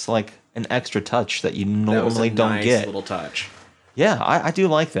agree. That's like an extra touch that you That was normally a don't nice get. little touch. Yeah, I do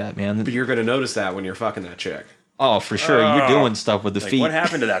like that, man. But you're gonna notice that when you're fucking that chick. Oh, for sure. You're doing stuff with the Like, feet. what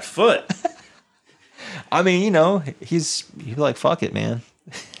happened to that foot? I mean, you know, he's like, fuck it, man.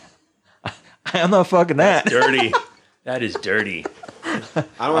 I'm not fucking that. Dirty. That is dirty. I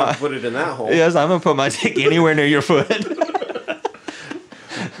don't have to put it in that hole. Yes, I'm gonna put my dick anywhere near your foot.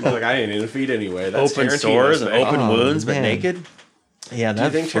 Like I ain't in the feet anyway. That's Open Tarantino's sores and thing. open wounds, but man. naked? Yeah, Do you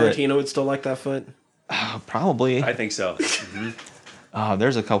that think foot. Tarantino would still like that foot? Probably. I think so.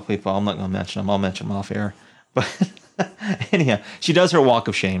 There's a couple people. I'm not gonna mention them. I'll mention them off air. But anyhow, she does her walk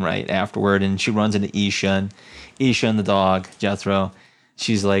of shame right afterward, and she runs into Isha and the dog Jethro.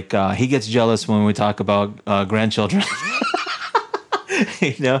 She's like, he gets jealous when we talk about grandchildren.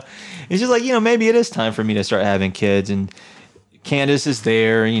 You know, it's just like, you know, maybe it is time for me to start having kids. And Candace is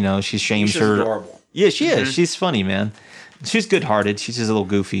there. You know, she shames She's her. adorable. Yeah, she is. She's funny, man. She's good-hearted. She's just a little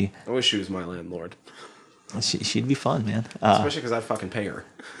goofy. I wish she was my landlord. She'd be fun, man. Especially because I'd fucking pay her.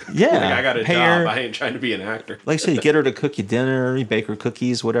 Yeah, Like I got a pay job. her. I ain't trying to be an actor. Like I said, you get her to cook you dinner, you bake her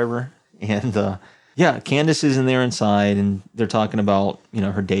cookies, whatever. And yeah, Candace is in there inside, and they're talking about, you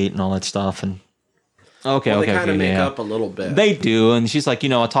know, her date and all that stuff. And okay, Well, okay, they kind of make yeah. up a little bit. They do, and she's like, you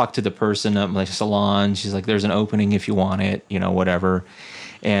know, I talked to the person at my salon. She's like, there's an opening if you want it, you know, whatever.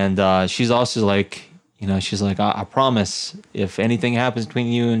 And she's also like, you know, she's like, I promise, if anything happens between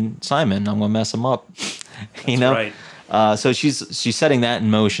you and Simon, I'm gonna mess him up. You know, right. so she's setting that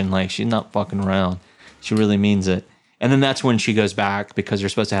in motion. Like, she's not fucking around. She really means it. And then that's when she goes back because they're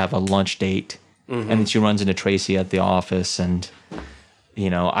supposed to have a lunch date, and then she runs into Tracy at the office, and you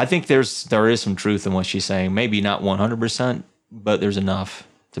know, I think there is some truth in what she's saying. Maybe not 100%, but there's enough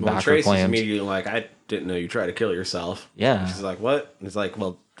to back her Tracy's claims. immediately like, I didn't know you tried to kill yourself. Yeah. She's like, what? And it's like,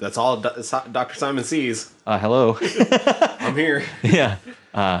 well, that's all Dr. Simon sees. Hello. I'm here. Yeah.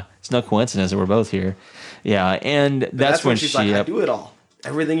 It's no coincidence that we're both here. Yeah, and that's when she's she. like, I do it all.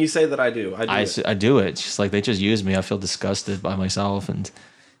 Everything you say that I do, I do it. She's like, they just use me. I feel disgusted by myself, and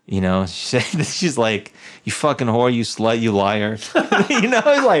you know, she's like, you fucking whore, you slut, you liar. You know,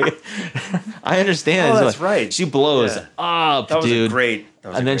 like, I understand. Oh, It's that's like, right. She blows Yeah. up, That was dude. a great. That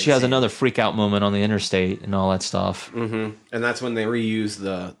was And a then great she has scene. another freak out moment on the interstate and all that stuff. And that's when they reuse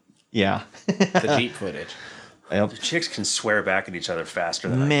the Yeah. Jeep footage. Yep. Chicks can swear back at each other faster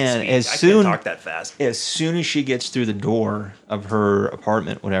than Man, I can as speak. soon- I can't talk that fast. As soon as she gets through the door of her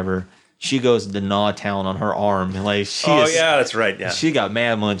apartment, whatever, she goes to gnaw town on her arm. Like, Oh yeah, that's right. Yeah. She got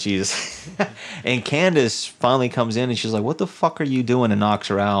mad munchies. And Candace finally comes in and she's like, what the fuck are you doing? And knocks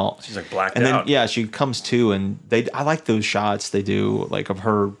her out. She's like blacked And then, out. yeah, she comes to, and I like those shots they do, like of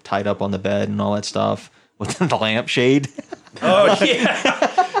her tied up on the bed and all that stuff with the lampshade. Oh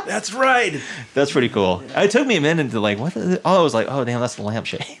yeah, that's right. That's pretty cool. It took me a minute to like, what? I was like, oh, damn, that's the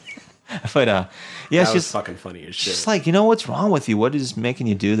lampshade. But yeah, That she's was fucking funny as shit. she's like, you know, what's wrong with you? What is making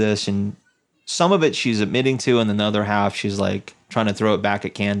you do this? And some of it she's admitting to, and then the other half she's like trying to throw it back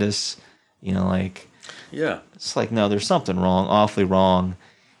at Candace. You know, like, Yeah. it's like, no, there's something wrong, awfully wrong.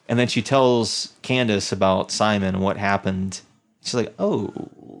 And then she tells Candace about Simon and what happened. She's like,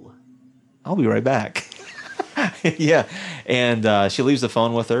 oh, I'll be right back. Yeah. And she leaves the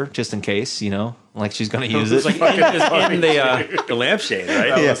phone with her just in case, you know, like she's going to use it. It's like in the lampshade, right?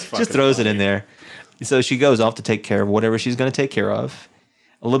 Yeah, was fucking just throws it in there. So she goes off to take care of whatever she's going to take care of.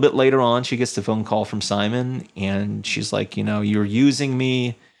 A little bit later on, she gets the phone call from Simon, and she's like, you know, you're using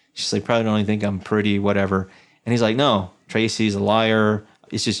me. She's like, probably don't even think I'm pretty, whatever. And he's like, no, Tracy's a liar.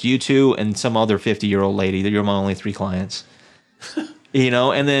 It's just you two and some other 50-year-old lady. You're my only 3 clients. You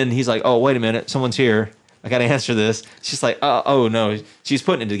know, and then he's like, oh, wait a minute, someone's here. I got to answer this. She's like, oh, no. She's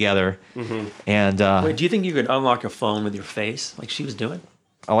putting it together. Mm-hmm. And Wait, do you think you could unlock a phone with your face like she was doing?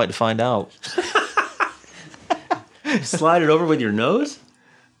 I like to find out. Slide it over with your nose?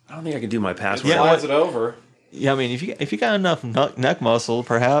 I don't think I could do my password. Slides it over. Yeah, I mean, if you got enough neck muscle,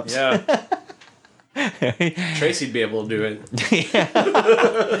 perhaps. Yeah. Tracy'd be able to do it. Yeah.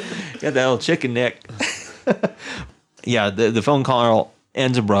 Got that old chicken neck. Yeah, the phone call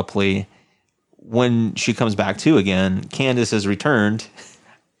ends abruptly. When she comes back to again, Candace has returned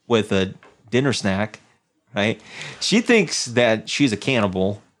with a dinner snack, right? She thinks that she's a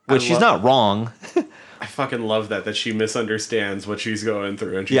cannibal, which she's not wrong. I fucking love that she misunderstands what she's going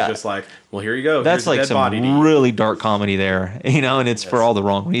through, and she's Yeah. just like, "Well, here you go. That's Here's a like dead body to some eat." really dark comedy there, you know, and it's for all the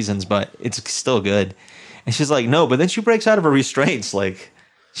wrong reasons, but it's still good. And she's like, no, but then she breaks out of her restraints. Like,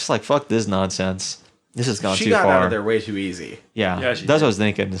 she's like, fuck this nonsense. This has gone She too got far. out of there way too easy. Yeah, Yeah, she that's what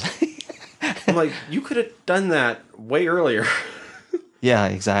I did. was thinking. I'm like, you could have done that way earlier. Yeah,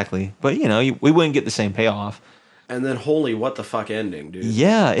 exactly. But, you know, we wouldn't get the same payoff. And then, holy what the fuck ending, dude.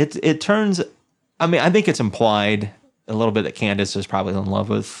 Yeah, it turns. I mean, I think it's implied a little bit that Candace is probably in love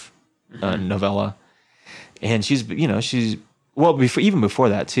with Novella, and she's well even before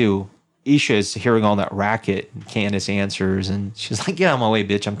that too. Isha is hearing all that racket, and Candace answers, and she's like, "Get out of my way,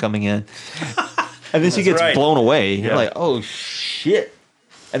 bitch! I'm coming in." And then she gets right. blown away. You're Yeah. like, "Oh shit!"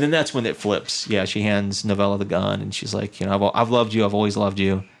 And then that's when it flips. Yeah, she hands Novella the gun, and she's like, I've loved you. I've always loved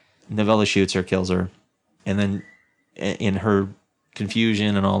you." Novella shoots her, kills her, and then in her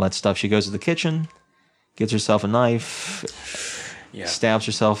confusion and all that stuff, she goes to the kitchen, gets herself a knife, Yeah. stabs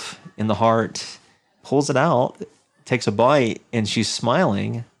herself in the heart, pulls it out, takes a bite, and she's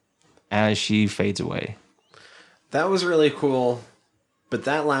smiling as she fades away. That was really cool. But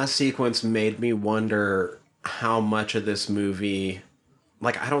that last sequence made me wonder how much of this movie,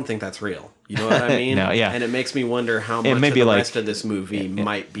 like, I don't think that's real. You know what I mean? No, yeah. And it makes me wonder how It much may of be the like- rest of this movie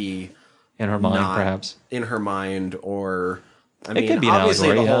might be In her mind, not perhaps. in her mind, or I mean, could be an obviously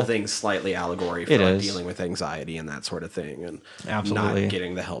allegory, the whole yeah. thing's slightly allegory for It like is. dealing with anxiety and that sort of thing, and Absolutely. not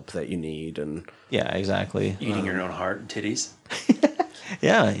getting the help that you need, and Yeah, exactly. Eating your own heart and titties.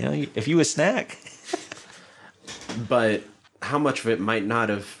 Yeah, if you a snack. but how much of it might not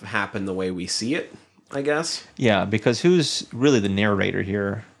have happened the way we see it, I guess. Yeah, because who's really the narrator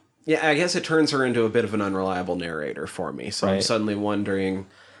here? Yeah, I guess it turns her into a bit of an unreliable narrator for me. So I'm Right. suddenly wondering,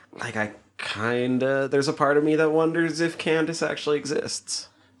 like, there's a part of me that wonders if Candace actually exists.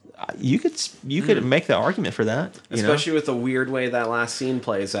 You could make the argument for that, you know? Especially with the weird way that last scene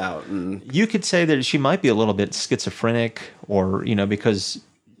plays out. And You could say that she might be a little bit schizophrenic, or because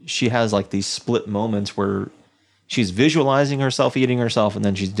she has like these split moments where she's visualizing herself eating herself and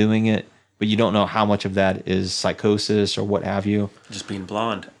then she's doing it, but you don't know how much of that is psychosis or what have you. Just being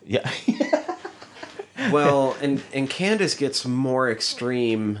blonde. Yeah. well, and Candace gets more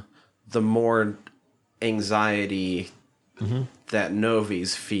extreme the more anxiety that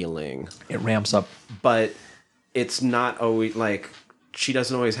Novi's feeling. It ramps up. But it's not always like she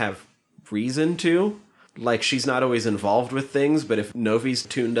doesn't always have reason to. Like, she's not always involved with things, but if Novi's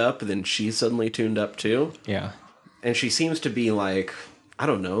tuned up, then she's suddenly tuned up too. Yeah. And she seems to be like, I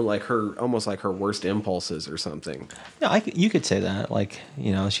don't know, like almost like her worst impulses or something. Yeah, you could say that. Like,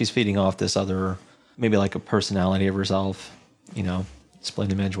 she's feeding off this other, maybe like a personality of herself,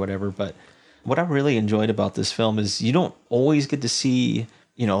 split image, whatever. But what I really enjoyed about this film is you don't always get to see,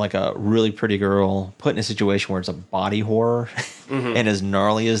 like a really pretty girl put in a situation where it's a body horror and as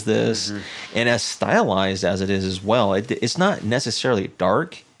gnarly as this and as stylized as it is as well. It's not necessarily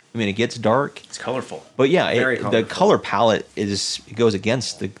dark. I mean, it gets dark. It's colorful. But yeah, Very the colorful. color palette it goes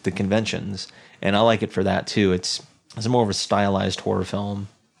against the conventions. And I like it for that too. It's more of a stylized horror film.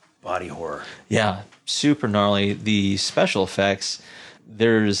 Body horror. Yeah, super gnarly. The special effects,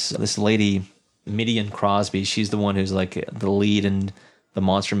 there's this lady, Midian Crosby. She's the one who's like the lead in the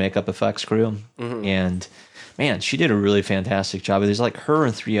monster makeup effects crew. And man, she did a really fantastic job. There's like her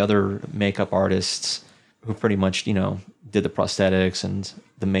and 3 other makeup artists who pretty much, did the prosthetics and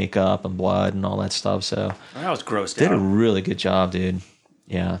the makeup and blood and all that stuff. So I was grossed did a out. really good job, dude.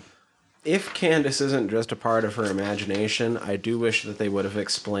 Yeah. If Candace isn't just a part of her imagination, I do wish that they would have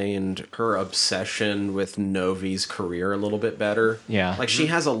explained her obsession with Novi's career a little bit better. Yeah. Like, she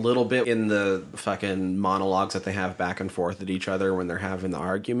has a little bit in the fucking monologues that they have back and forth at each other when they're having the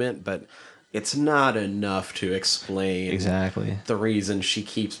argument, but it's not enough to explain Exactly. the reason she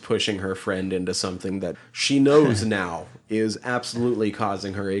keeps pushing her friend into something that she knows now is absolutely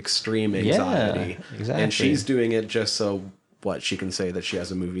causing her extreme anxiety. exactly. And she's doing it just so, she can say that she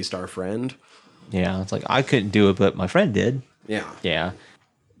has a movie star friend. Yeah. It's like, I couldn't do it, but my friend did. Yeah. Yeah.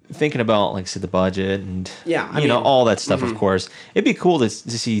 Thinking about, like, say, the budget and, Yeah, I mean, all that stuff, of course. It'd be cool to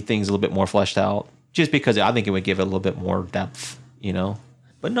see things a little bit more fleshed out, just because I think it would give it a little bit more depth,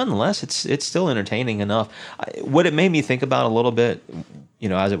 But nonetheless, it's still entertaining enough. What it made me think about a little bit,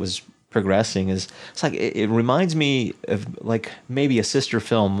 as it was progressing, is it's like it reminds me of like maybe a sister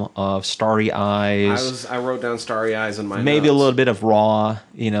film of Starry Eyes. I wrote down Starry Eyes in my Maybe a notes. little bit of Raw,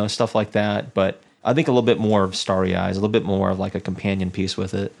 stuff like that. But I think a little bit more of Starry Eyes, a little bit more of like a companion piece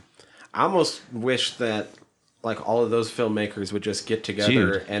with it. I almost wish that like all of those filmmakers would just get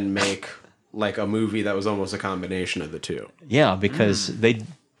together Dude. and make like a movie that was almost a combination of the two. Yeah, because they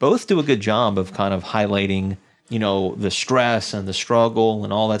both do a good job of kind of highlighting, the stress and the struggle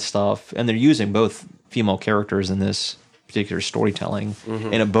and all that stuff. And they're using both female characters in this particular storytelling,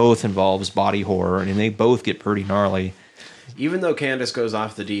 and it both involves body horror, and they both get pretty gnarly. Even though Candace goes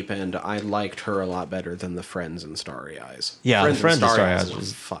off the deep end, I liked her a lot better than the Friends and Starry Eyes. Yeah, Friends and Starry Eyes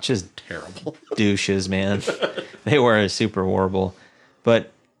was fucking just terrible. douches, man. They were super horrible.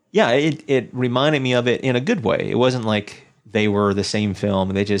 But yeah, it reminded me of it in a good way. It wasn't like they were the same film.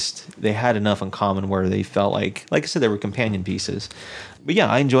 They had enough in common where they felt like I said, they were companion pieces. But yeah,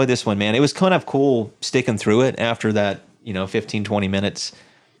 I enjoyed this one, man. It was kind of cool sticking through it after that, 15, 20 minutes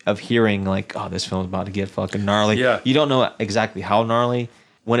of hearing like, oh, this film's about to get fucking gnarly. Yeah. You don't know exactly how gnarly.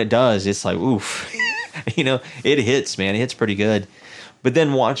 When it does, it's like, oof. It hits, man. It hits pretty good. But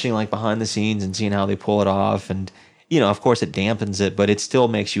then watching like behind the scenes and seeing how they pull it off, and of course it dampens it, but it still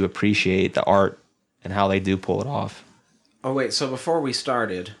makes you appreciate the art and how they do pull it off. Oh wait, so before we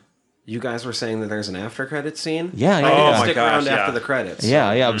started, you guys were saying that there's an after credit scene? Yeah, yeah. Oh yeah. my Stick gosh, around yeah. after the credits.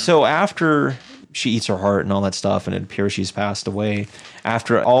 Yeah, yeah. So after she eats her heart and all that stuff, and it appears she's passed away,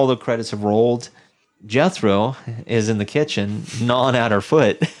 after all the credits have rolled, Jethro is in the kitchen gnawing at her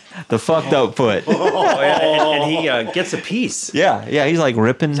foot, the fucked up foot. and he gets a piece. Yeah, yeah. He's like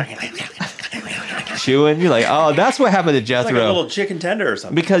ripping, chewing. You're like, oh, that's what happened to Jethro. Like a little chicken tender or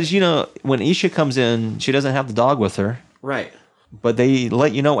something. Because when Isha comes in, she doesn't have the dog with her, Right. but they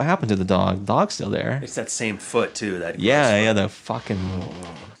let you know what happened to the dog. The dog's still there. It's that same foot too. That Yeah, yeah. The fucking.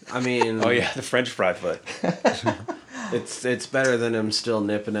 I mean, Oh yeah, the French fry foot. it's better than him still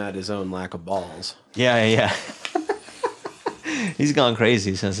nipping at his own lack of balls. Yeah, yeah. He's gone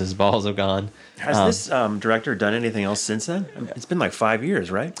crazy since his balls have gone. Has this director done anything else since then? It's been like 5 years,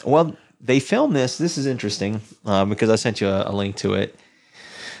 right? Well, they filmed this. This is interesting because I sent you a link to it.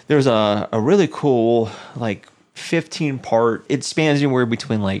 There's a really cool 15-part. It spans anywhere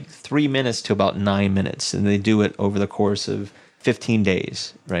between 3 minutes to about 9 minutes, and they do it over the course of 15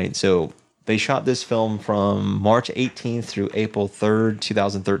 days, right? So they shot this film from March 18th through April 3rd,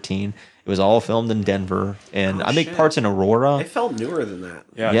 2013. It was all filmed in Denver, and I think shit. parts in Aurora. It felt newer than that.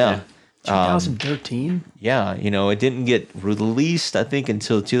 Yeah. 2013. Yeah, it didn't get released, I think,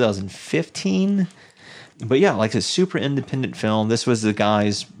 until 2015. But yeah, it's a super independent film. This was the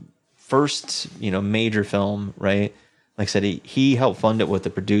guy's first, major film, right? Like I said, he helped fund it with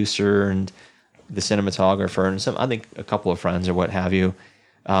the producer and the cinematographer and I think a couple of friends or what have you.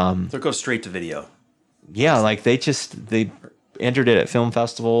 So it goes straight to video. Yeah, they entered it at film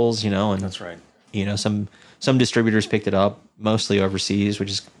festivals, and That's right. Some distributors picked it up, mostly overseas, which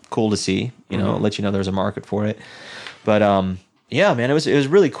is cool to see. It lets you know there's a market for it. But yeah, man, it was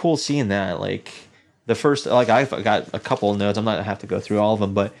really cool seeing that. The first, I've got a couple of notes. I'm not gonna have to go through all of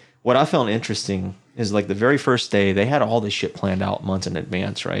them, but what I found interesting is the very first day they had all this shit planned out months in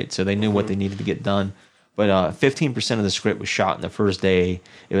advance, right? So they knew what they needed to get done. But 15% of the script was shot in the first day.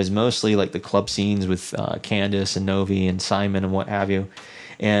 It was mostly the club scenes with Candace and Novi and Simon and what have you.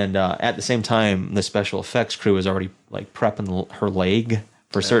 And at the same time, the special effects crew was already prepping her leg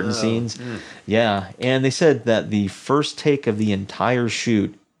for certain scenes. Yeah, and they said that the first take of the entire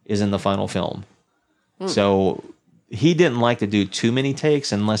shoot is in the final film. So he didn't like to do too many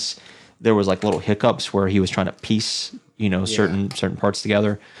takes unless there was little hiccups where he was trying to piece certain parts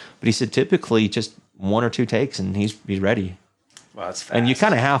together. But he said typically just 1 or 2 takes and he's ready. Wow, that's fast. And you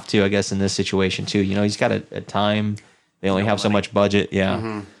kind of have to, I guess, in this situation too. He's got a time. They only have so much budget.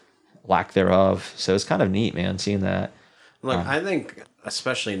 Yeah, lack thereof. So it's kind of neat, man, seeing that. Look, I think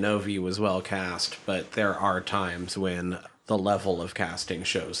especially Novi was well cast, but there are times when the level of casting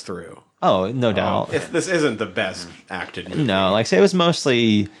shows through. Oh, no doubt. If this isn't the best acted movie. No, like I say, it was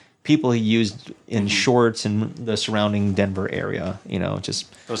mostly people he used in shorts in the surrounding Denver area.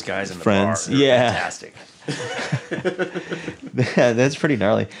 Just those guys in the friends. bar. They're Yeah. fantastic. Yeah, that's pretty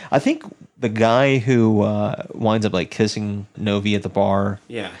gnarly. I think the guy who winds up kissing Novi at the bar,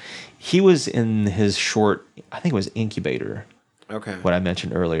 Yeah. he was in his short, I think it was Incubator, Okay. what I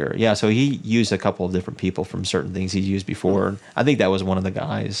mentioned earlier. Yeah, so he used a couple of different people from certain things he'd used before. I think that was one of the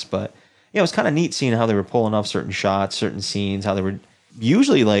guys. But yeah, it was kind of neat seeing how they were pulling off certain shots, certain scenes, how they were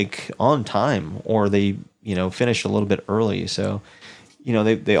usually on time or they, finished a little bit early. So,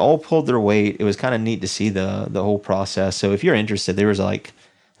 they all pulled their weight. It was kind of neat to see the whole process. So if you're interested, there was like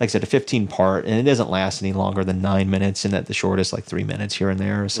I said, a 15 part, and it doesn't last any longer than 9 minutes, and at the shortest, 3 minutes here and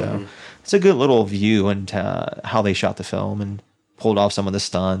there. So it's a good little view into how they shot the film and pulled off some of the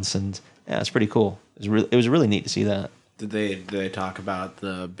stunts, and yeah, it's pretty cool. It was really neat to see that. Did they talk about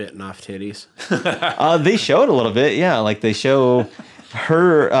the bitten off titties? They showed a little bit, yeah. They show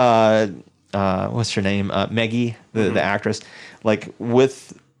her, what's her name? Maggie, the actress,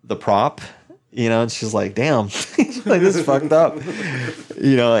 with the prop. And she's like, damn, this is fucked up.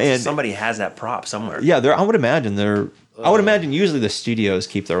 And somebody has that prop somewhere. yeah, I would imagine they're I would imagine usually the studios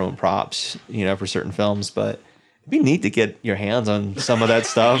keep their own props, for certain films, but it'd be neat to get your hands on some of that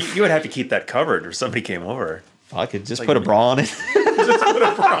stuff. You would have to keep that covered, or somebody came over. I could just put a bra on it.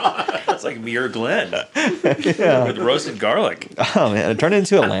 It's like Muir Glen with roasted garlic. Oh man, turn it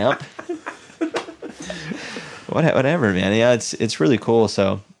into a lamp. Whatever, man. Yeah, it's really cool.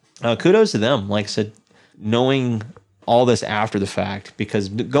 So, kudos to them. Like I said, knowing all this after the fact, because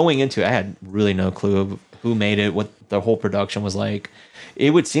going into it, I had really no clue of who made it, what the whole production was like.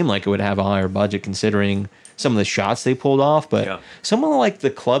 It would seem like it would have a higher budget considering some of the shots they pulled off, but some of like the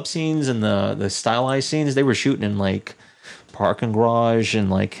club scenes and the stylized scenes, they were shooting in like parking garage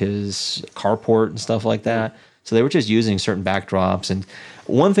and like his carport and stuff like that. So they were just using certain backdrops. And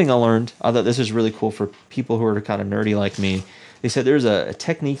one thing I learned, I thought this was really cool for people who are kind of nerdy like me. They said there's a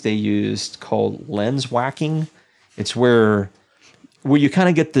technique they used called lens whacking. It's where you kind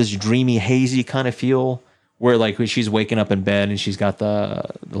of get this dreamy, hazy kind of feel where like when she's waking up in bed and she's got the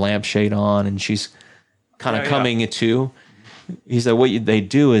lampshade on and she's kind of coming to. He said what they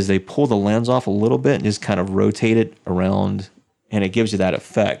do is they pull the lens off a little bit and just kind of rotate it around, and it gives you that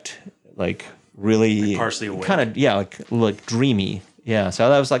effect, like really like partially awake. Kind of like dreamy. Yeah, so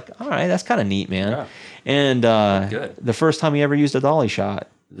that was like, all right, that's kind of neat, man. Yeah. And the first time he ever used a dolly shot,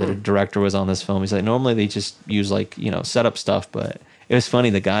 the director was on this film. He's like, normally they just use like setup stuff, but it was funny.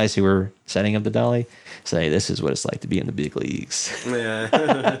 The guys who were setting up the dolly say, "This is what it's like to be in the big leagues."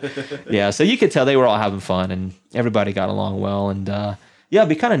 Yeah, yeah. So you could tell they were all having fun, and everybody got along well. And it'd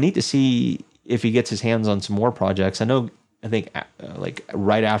be kind of neat to see if he gets his hands on some more projects. I think like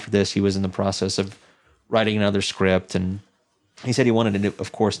right after this, he was in the process of writing another script, and he said he wanted it,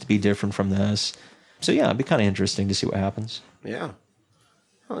 of course, to be different from this. So yeah, it'd be kind of interesting to see what happens. Yeah.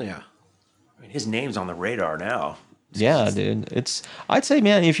 Oh yeah. I mean, his name's on the radar now. Yeah, dude. I'd say,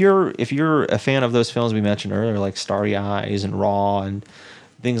 man, if you're a fan of those films we mentioned earlier, like Starry Eyes and Raw and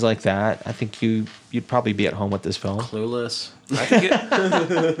things like that, I think you'd probably be at home with this film. Clueless. I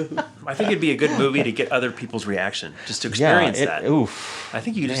think it'd be a good movie to get other people's reaction, just to experience that. Oof. I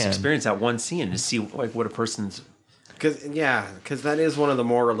think you just experience that one scene to see like what a person's. Because that is one of the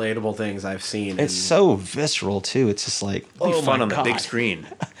more relatable things I've seen. It's so visceral too. It's just like, it'd be fun on the big screen.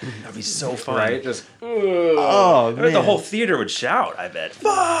 That'd be so fun, right? Just oh man, the whole theater would shout. I bet.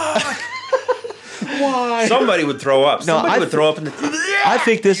 Fuck. Why? Somebody would throw up. Somebody would throw up in the. I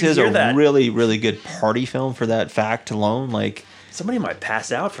think this is a really, really good party film for that fact alone. Like somebody might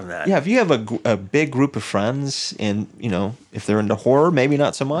pass out from that. Yeah, if you have a big group of friends, and if they're into horror, maybe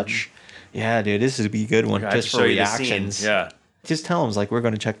not so much. Yeah, dude, this would be a good one just for reactions. Yeah. Just tell them, like, we're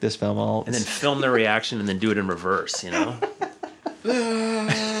going to check this film out. And then film their reaction and then do it in reverse,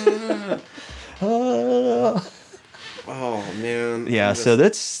 Oh, man. Yeah, so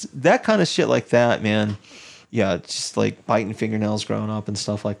that's that kind of shit like that, man. Yeah, just like biting fingernails growing up and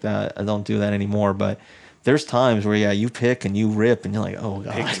stuff like that. I don't do that anymore, but there's times where, you pick and you rip and you're like, oh,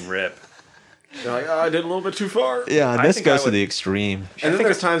 God. Pick and rip. You're like, I did a little bit too far. Yeah, this goes to the extreme. And then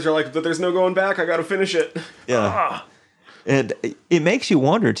there's times you're like, but there's no going back. I got to finish it. Yeah. And it makes you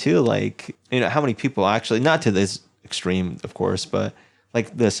wonder, too, like, how many people actually, not to this extreme, of course, but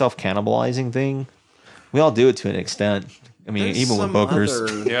like the self-cannibalizing thing, we all do it to an extent. I mean, even with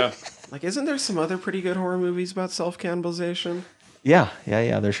bookers. Yeah. Like, isn't there some other pretty good horror movies about self-cannibalization? Yeah,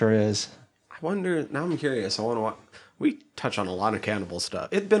 there sure is. I wonder, now I'm curious. I want to watch. We touch on a lot of cannibal stuff.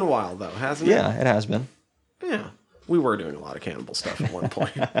 It's been a while, though, hasn't it? Yeah, it has been. Yeah. We were doing a lot of cannibal stuff at one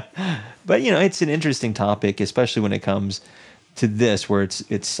point. But, it's an interesting topic, especially when it comes to this, where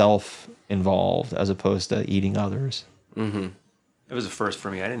it's self-involved as opposed to eating others. Mm-hmm. It was a first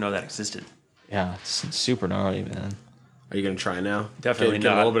for me. I didn't know that existed. Yeah, it's super gnarly, man. Are you going to try now? Definitely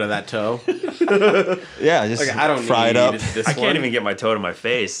get a little bit of that toe. Yeah, just like, I don't fry it up. I can't even get my toe to my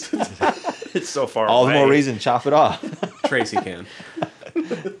face. It's so far All away. the more reason, chop it off. Tracy can.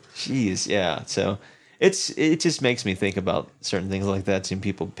 Jeez, yeah. So it just makes me think about certain things like that. Seeing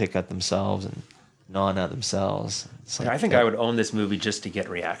people pick at themselves and gnawing at themselves. It's like, I think I would own this movie just to get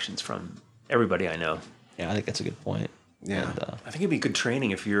reactions from everybody I know. Yeah, I think that's a good point. Yeah. And, I think it'd be good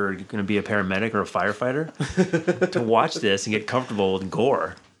training if you're going to be a paramedic or a firefighter to watch this and get comfortable with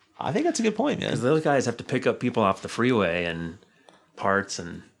gore. I think that's a good point, man. Because those guys have to pick up people off the freeway and parts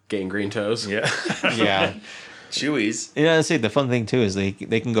and gangrene toes. Yeah. Yeah. Chewies. I say the fun thing too is they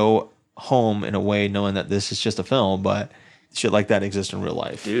can go home in a way knowing that this is just a film, but shit like that exists in real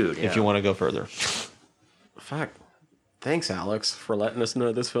life, dude. If you want to go further. Fuck. Thanks, Alex, for letting us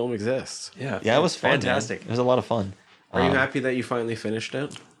know this film exists. Yeah. Yeah, it was fun. Fantastic. Man. It was a lot of fun. Are you happy that you finally finished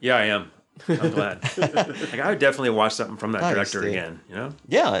it? Yeah, I am. I'm glad. Like, I would definitely watch something from that Nice, director dude. again. You know,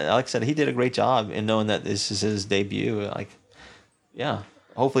 Yeah, like I said, he did a great job in knowing that this is his debut. Like, yeah,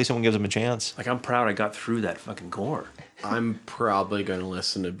 hopefully someone gives him a chance. like I'm proud I got through that fucking gore. I'm probably going to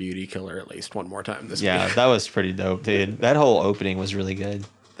listen to Beauty Killer at least one more time this Yeah, week. that was pretty dope, dude. That whole opening was really good.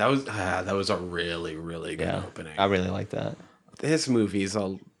 That was a really, really good Yeah, opening. I really like that. This movie's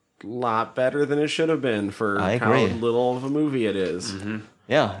a lot better than it should have been for I how agree. little of a movie it is.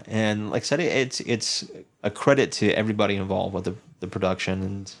 Yeah, and like I said, it's a credit to everybody involved with the production,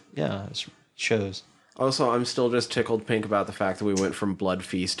 and yeah, it shows. Also, I'm still just tickled pink about the fact that we went from Blood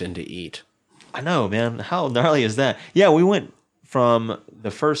Feast into Eat. I know, man. How gnarly is that? Yeah, we went from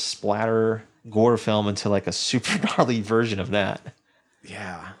the first splatter gore film into like a super gnarly version of that.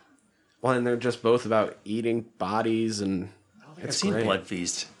 Yeah. Well, and they're just both about eating bodies, and I've seen great. Blood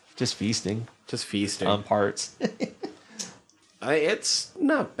Feast. Just feasting Just feasting. on parts. It's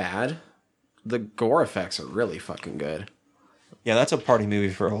not bad. The gore effects are really fucking good. Yeah, that's a party movie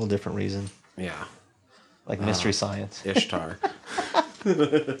for a whole different reason, Yeah. like Mystery Science. Ishtar.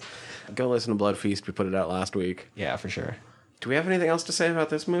 Go listen to Blood Feast. We put it out last week. Yeah, for sure. Do we have anything else to say about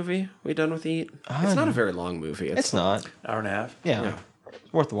this movie? We done with Eat? It's not a very long movie. It's not. Hour and a half, Yeah, Yeah.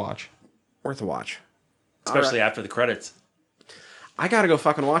 it's worth the watch. worth a watch. especially after the credits. I gotta go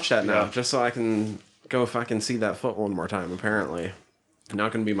fucking watch that now, Yeah. just so I can go fucking see that foot one more time, apparently.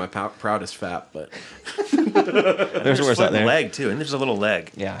 Not gonna be my proudest fat, but... There's worse Foot out there. and leg too, and there's a little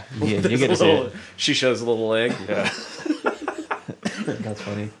leg. Yeah, you get to see it. She shows a little leg. That's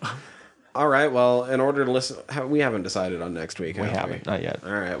funny. All right, well, in order to listen... We haven't decided on next week, We have haven't, not yet.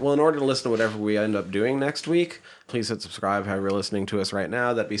 All right. Well, in order to listen to whatever we end up doing next week, please hit subscribe however you're listening to us right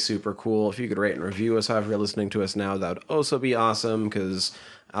now. That'd be super cool. If you could rate and review us however you're listening to us now, that would also be awesome, because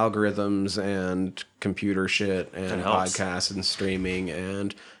algorithms and computer shit and helps. podcasts and streaming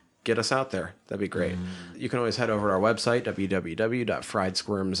and get us out there. That'd be great. You can always head over to our website,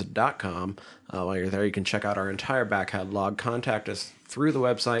 www.friedsquirms.com. While you're there, you can check out our entire back catalog, contact us through the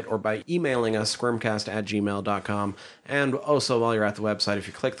website or by emailing us, squirmcast@gmail.com. And also, while you're at the website, if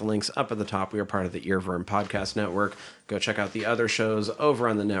you click the links up at the top, we are part of the Earworm Podcast Network. Go check out the other shows over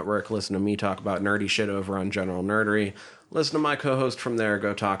on the network. Listen to me talk about nerdy shit over on General Nerdery. Listen to my co-host from there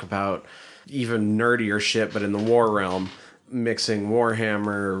go talk about even nerdier shit, but in the war realm, mixing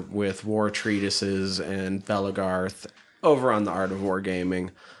Warhammer with war treatises and Belagarth over on the Art of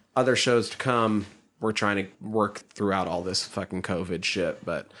Wargaming. Other shows to come. We're trying to work throughout all this fucking COVID shit,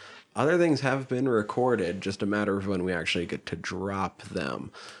 but other things have been recorded, just a matter of when we actually get to drop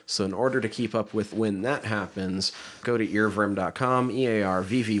them. So in order to keep up with when that happens, go to earvrm.com,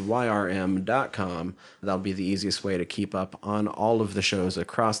 earvvyrm.com. That'll be the easiest way to keep up on all of the shows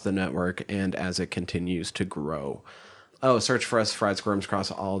across the network and as it continues to grow. Oh, search for us, Fried Squirms,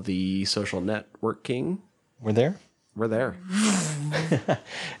 across all the social networking. We're there. We're there.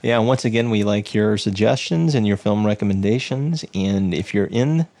 Yeah, and once again, we like your suggestions and your film recommendations. And if you're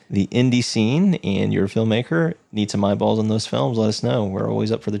in the indie scene and you're a filmmaker, need some eyeballs on those films, let us know. We're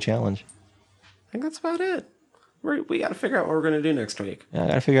always up for the challenge. I think that's about it. We got to figure out what we're going to do next week. Yeah, I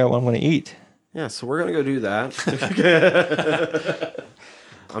got to figure out what I'm going to eat. Yeah, so we're going to go do that.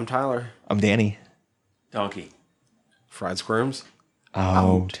 I'm Tyler. I'm Danny. Donkey. Fried Squirms.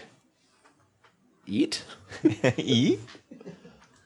 Out. Eat. Eat?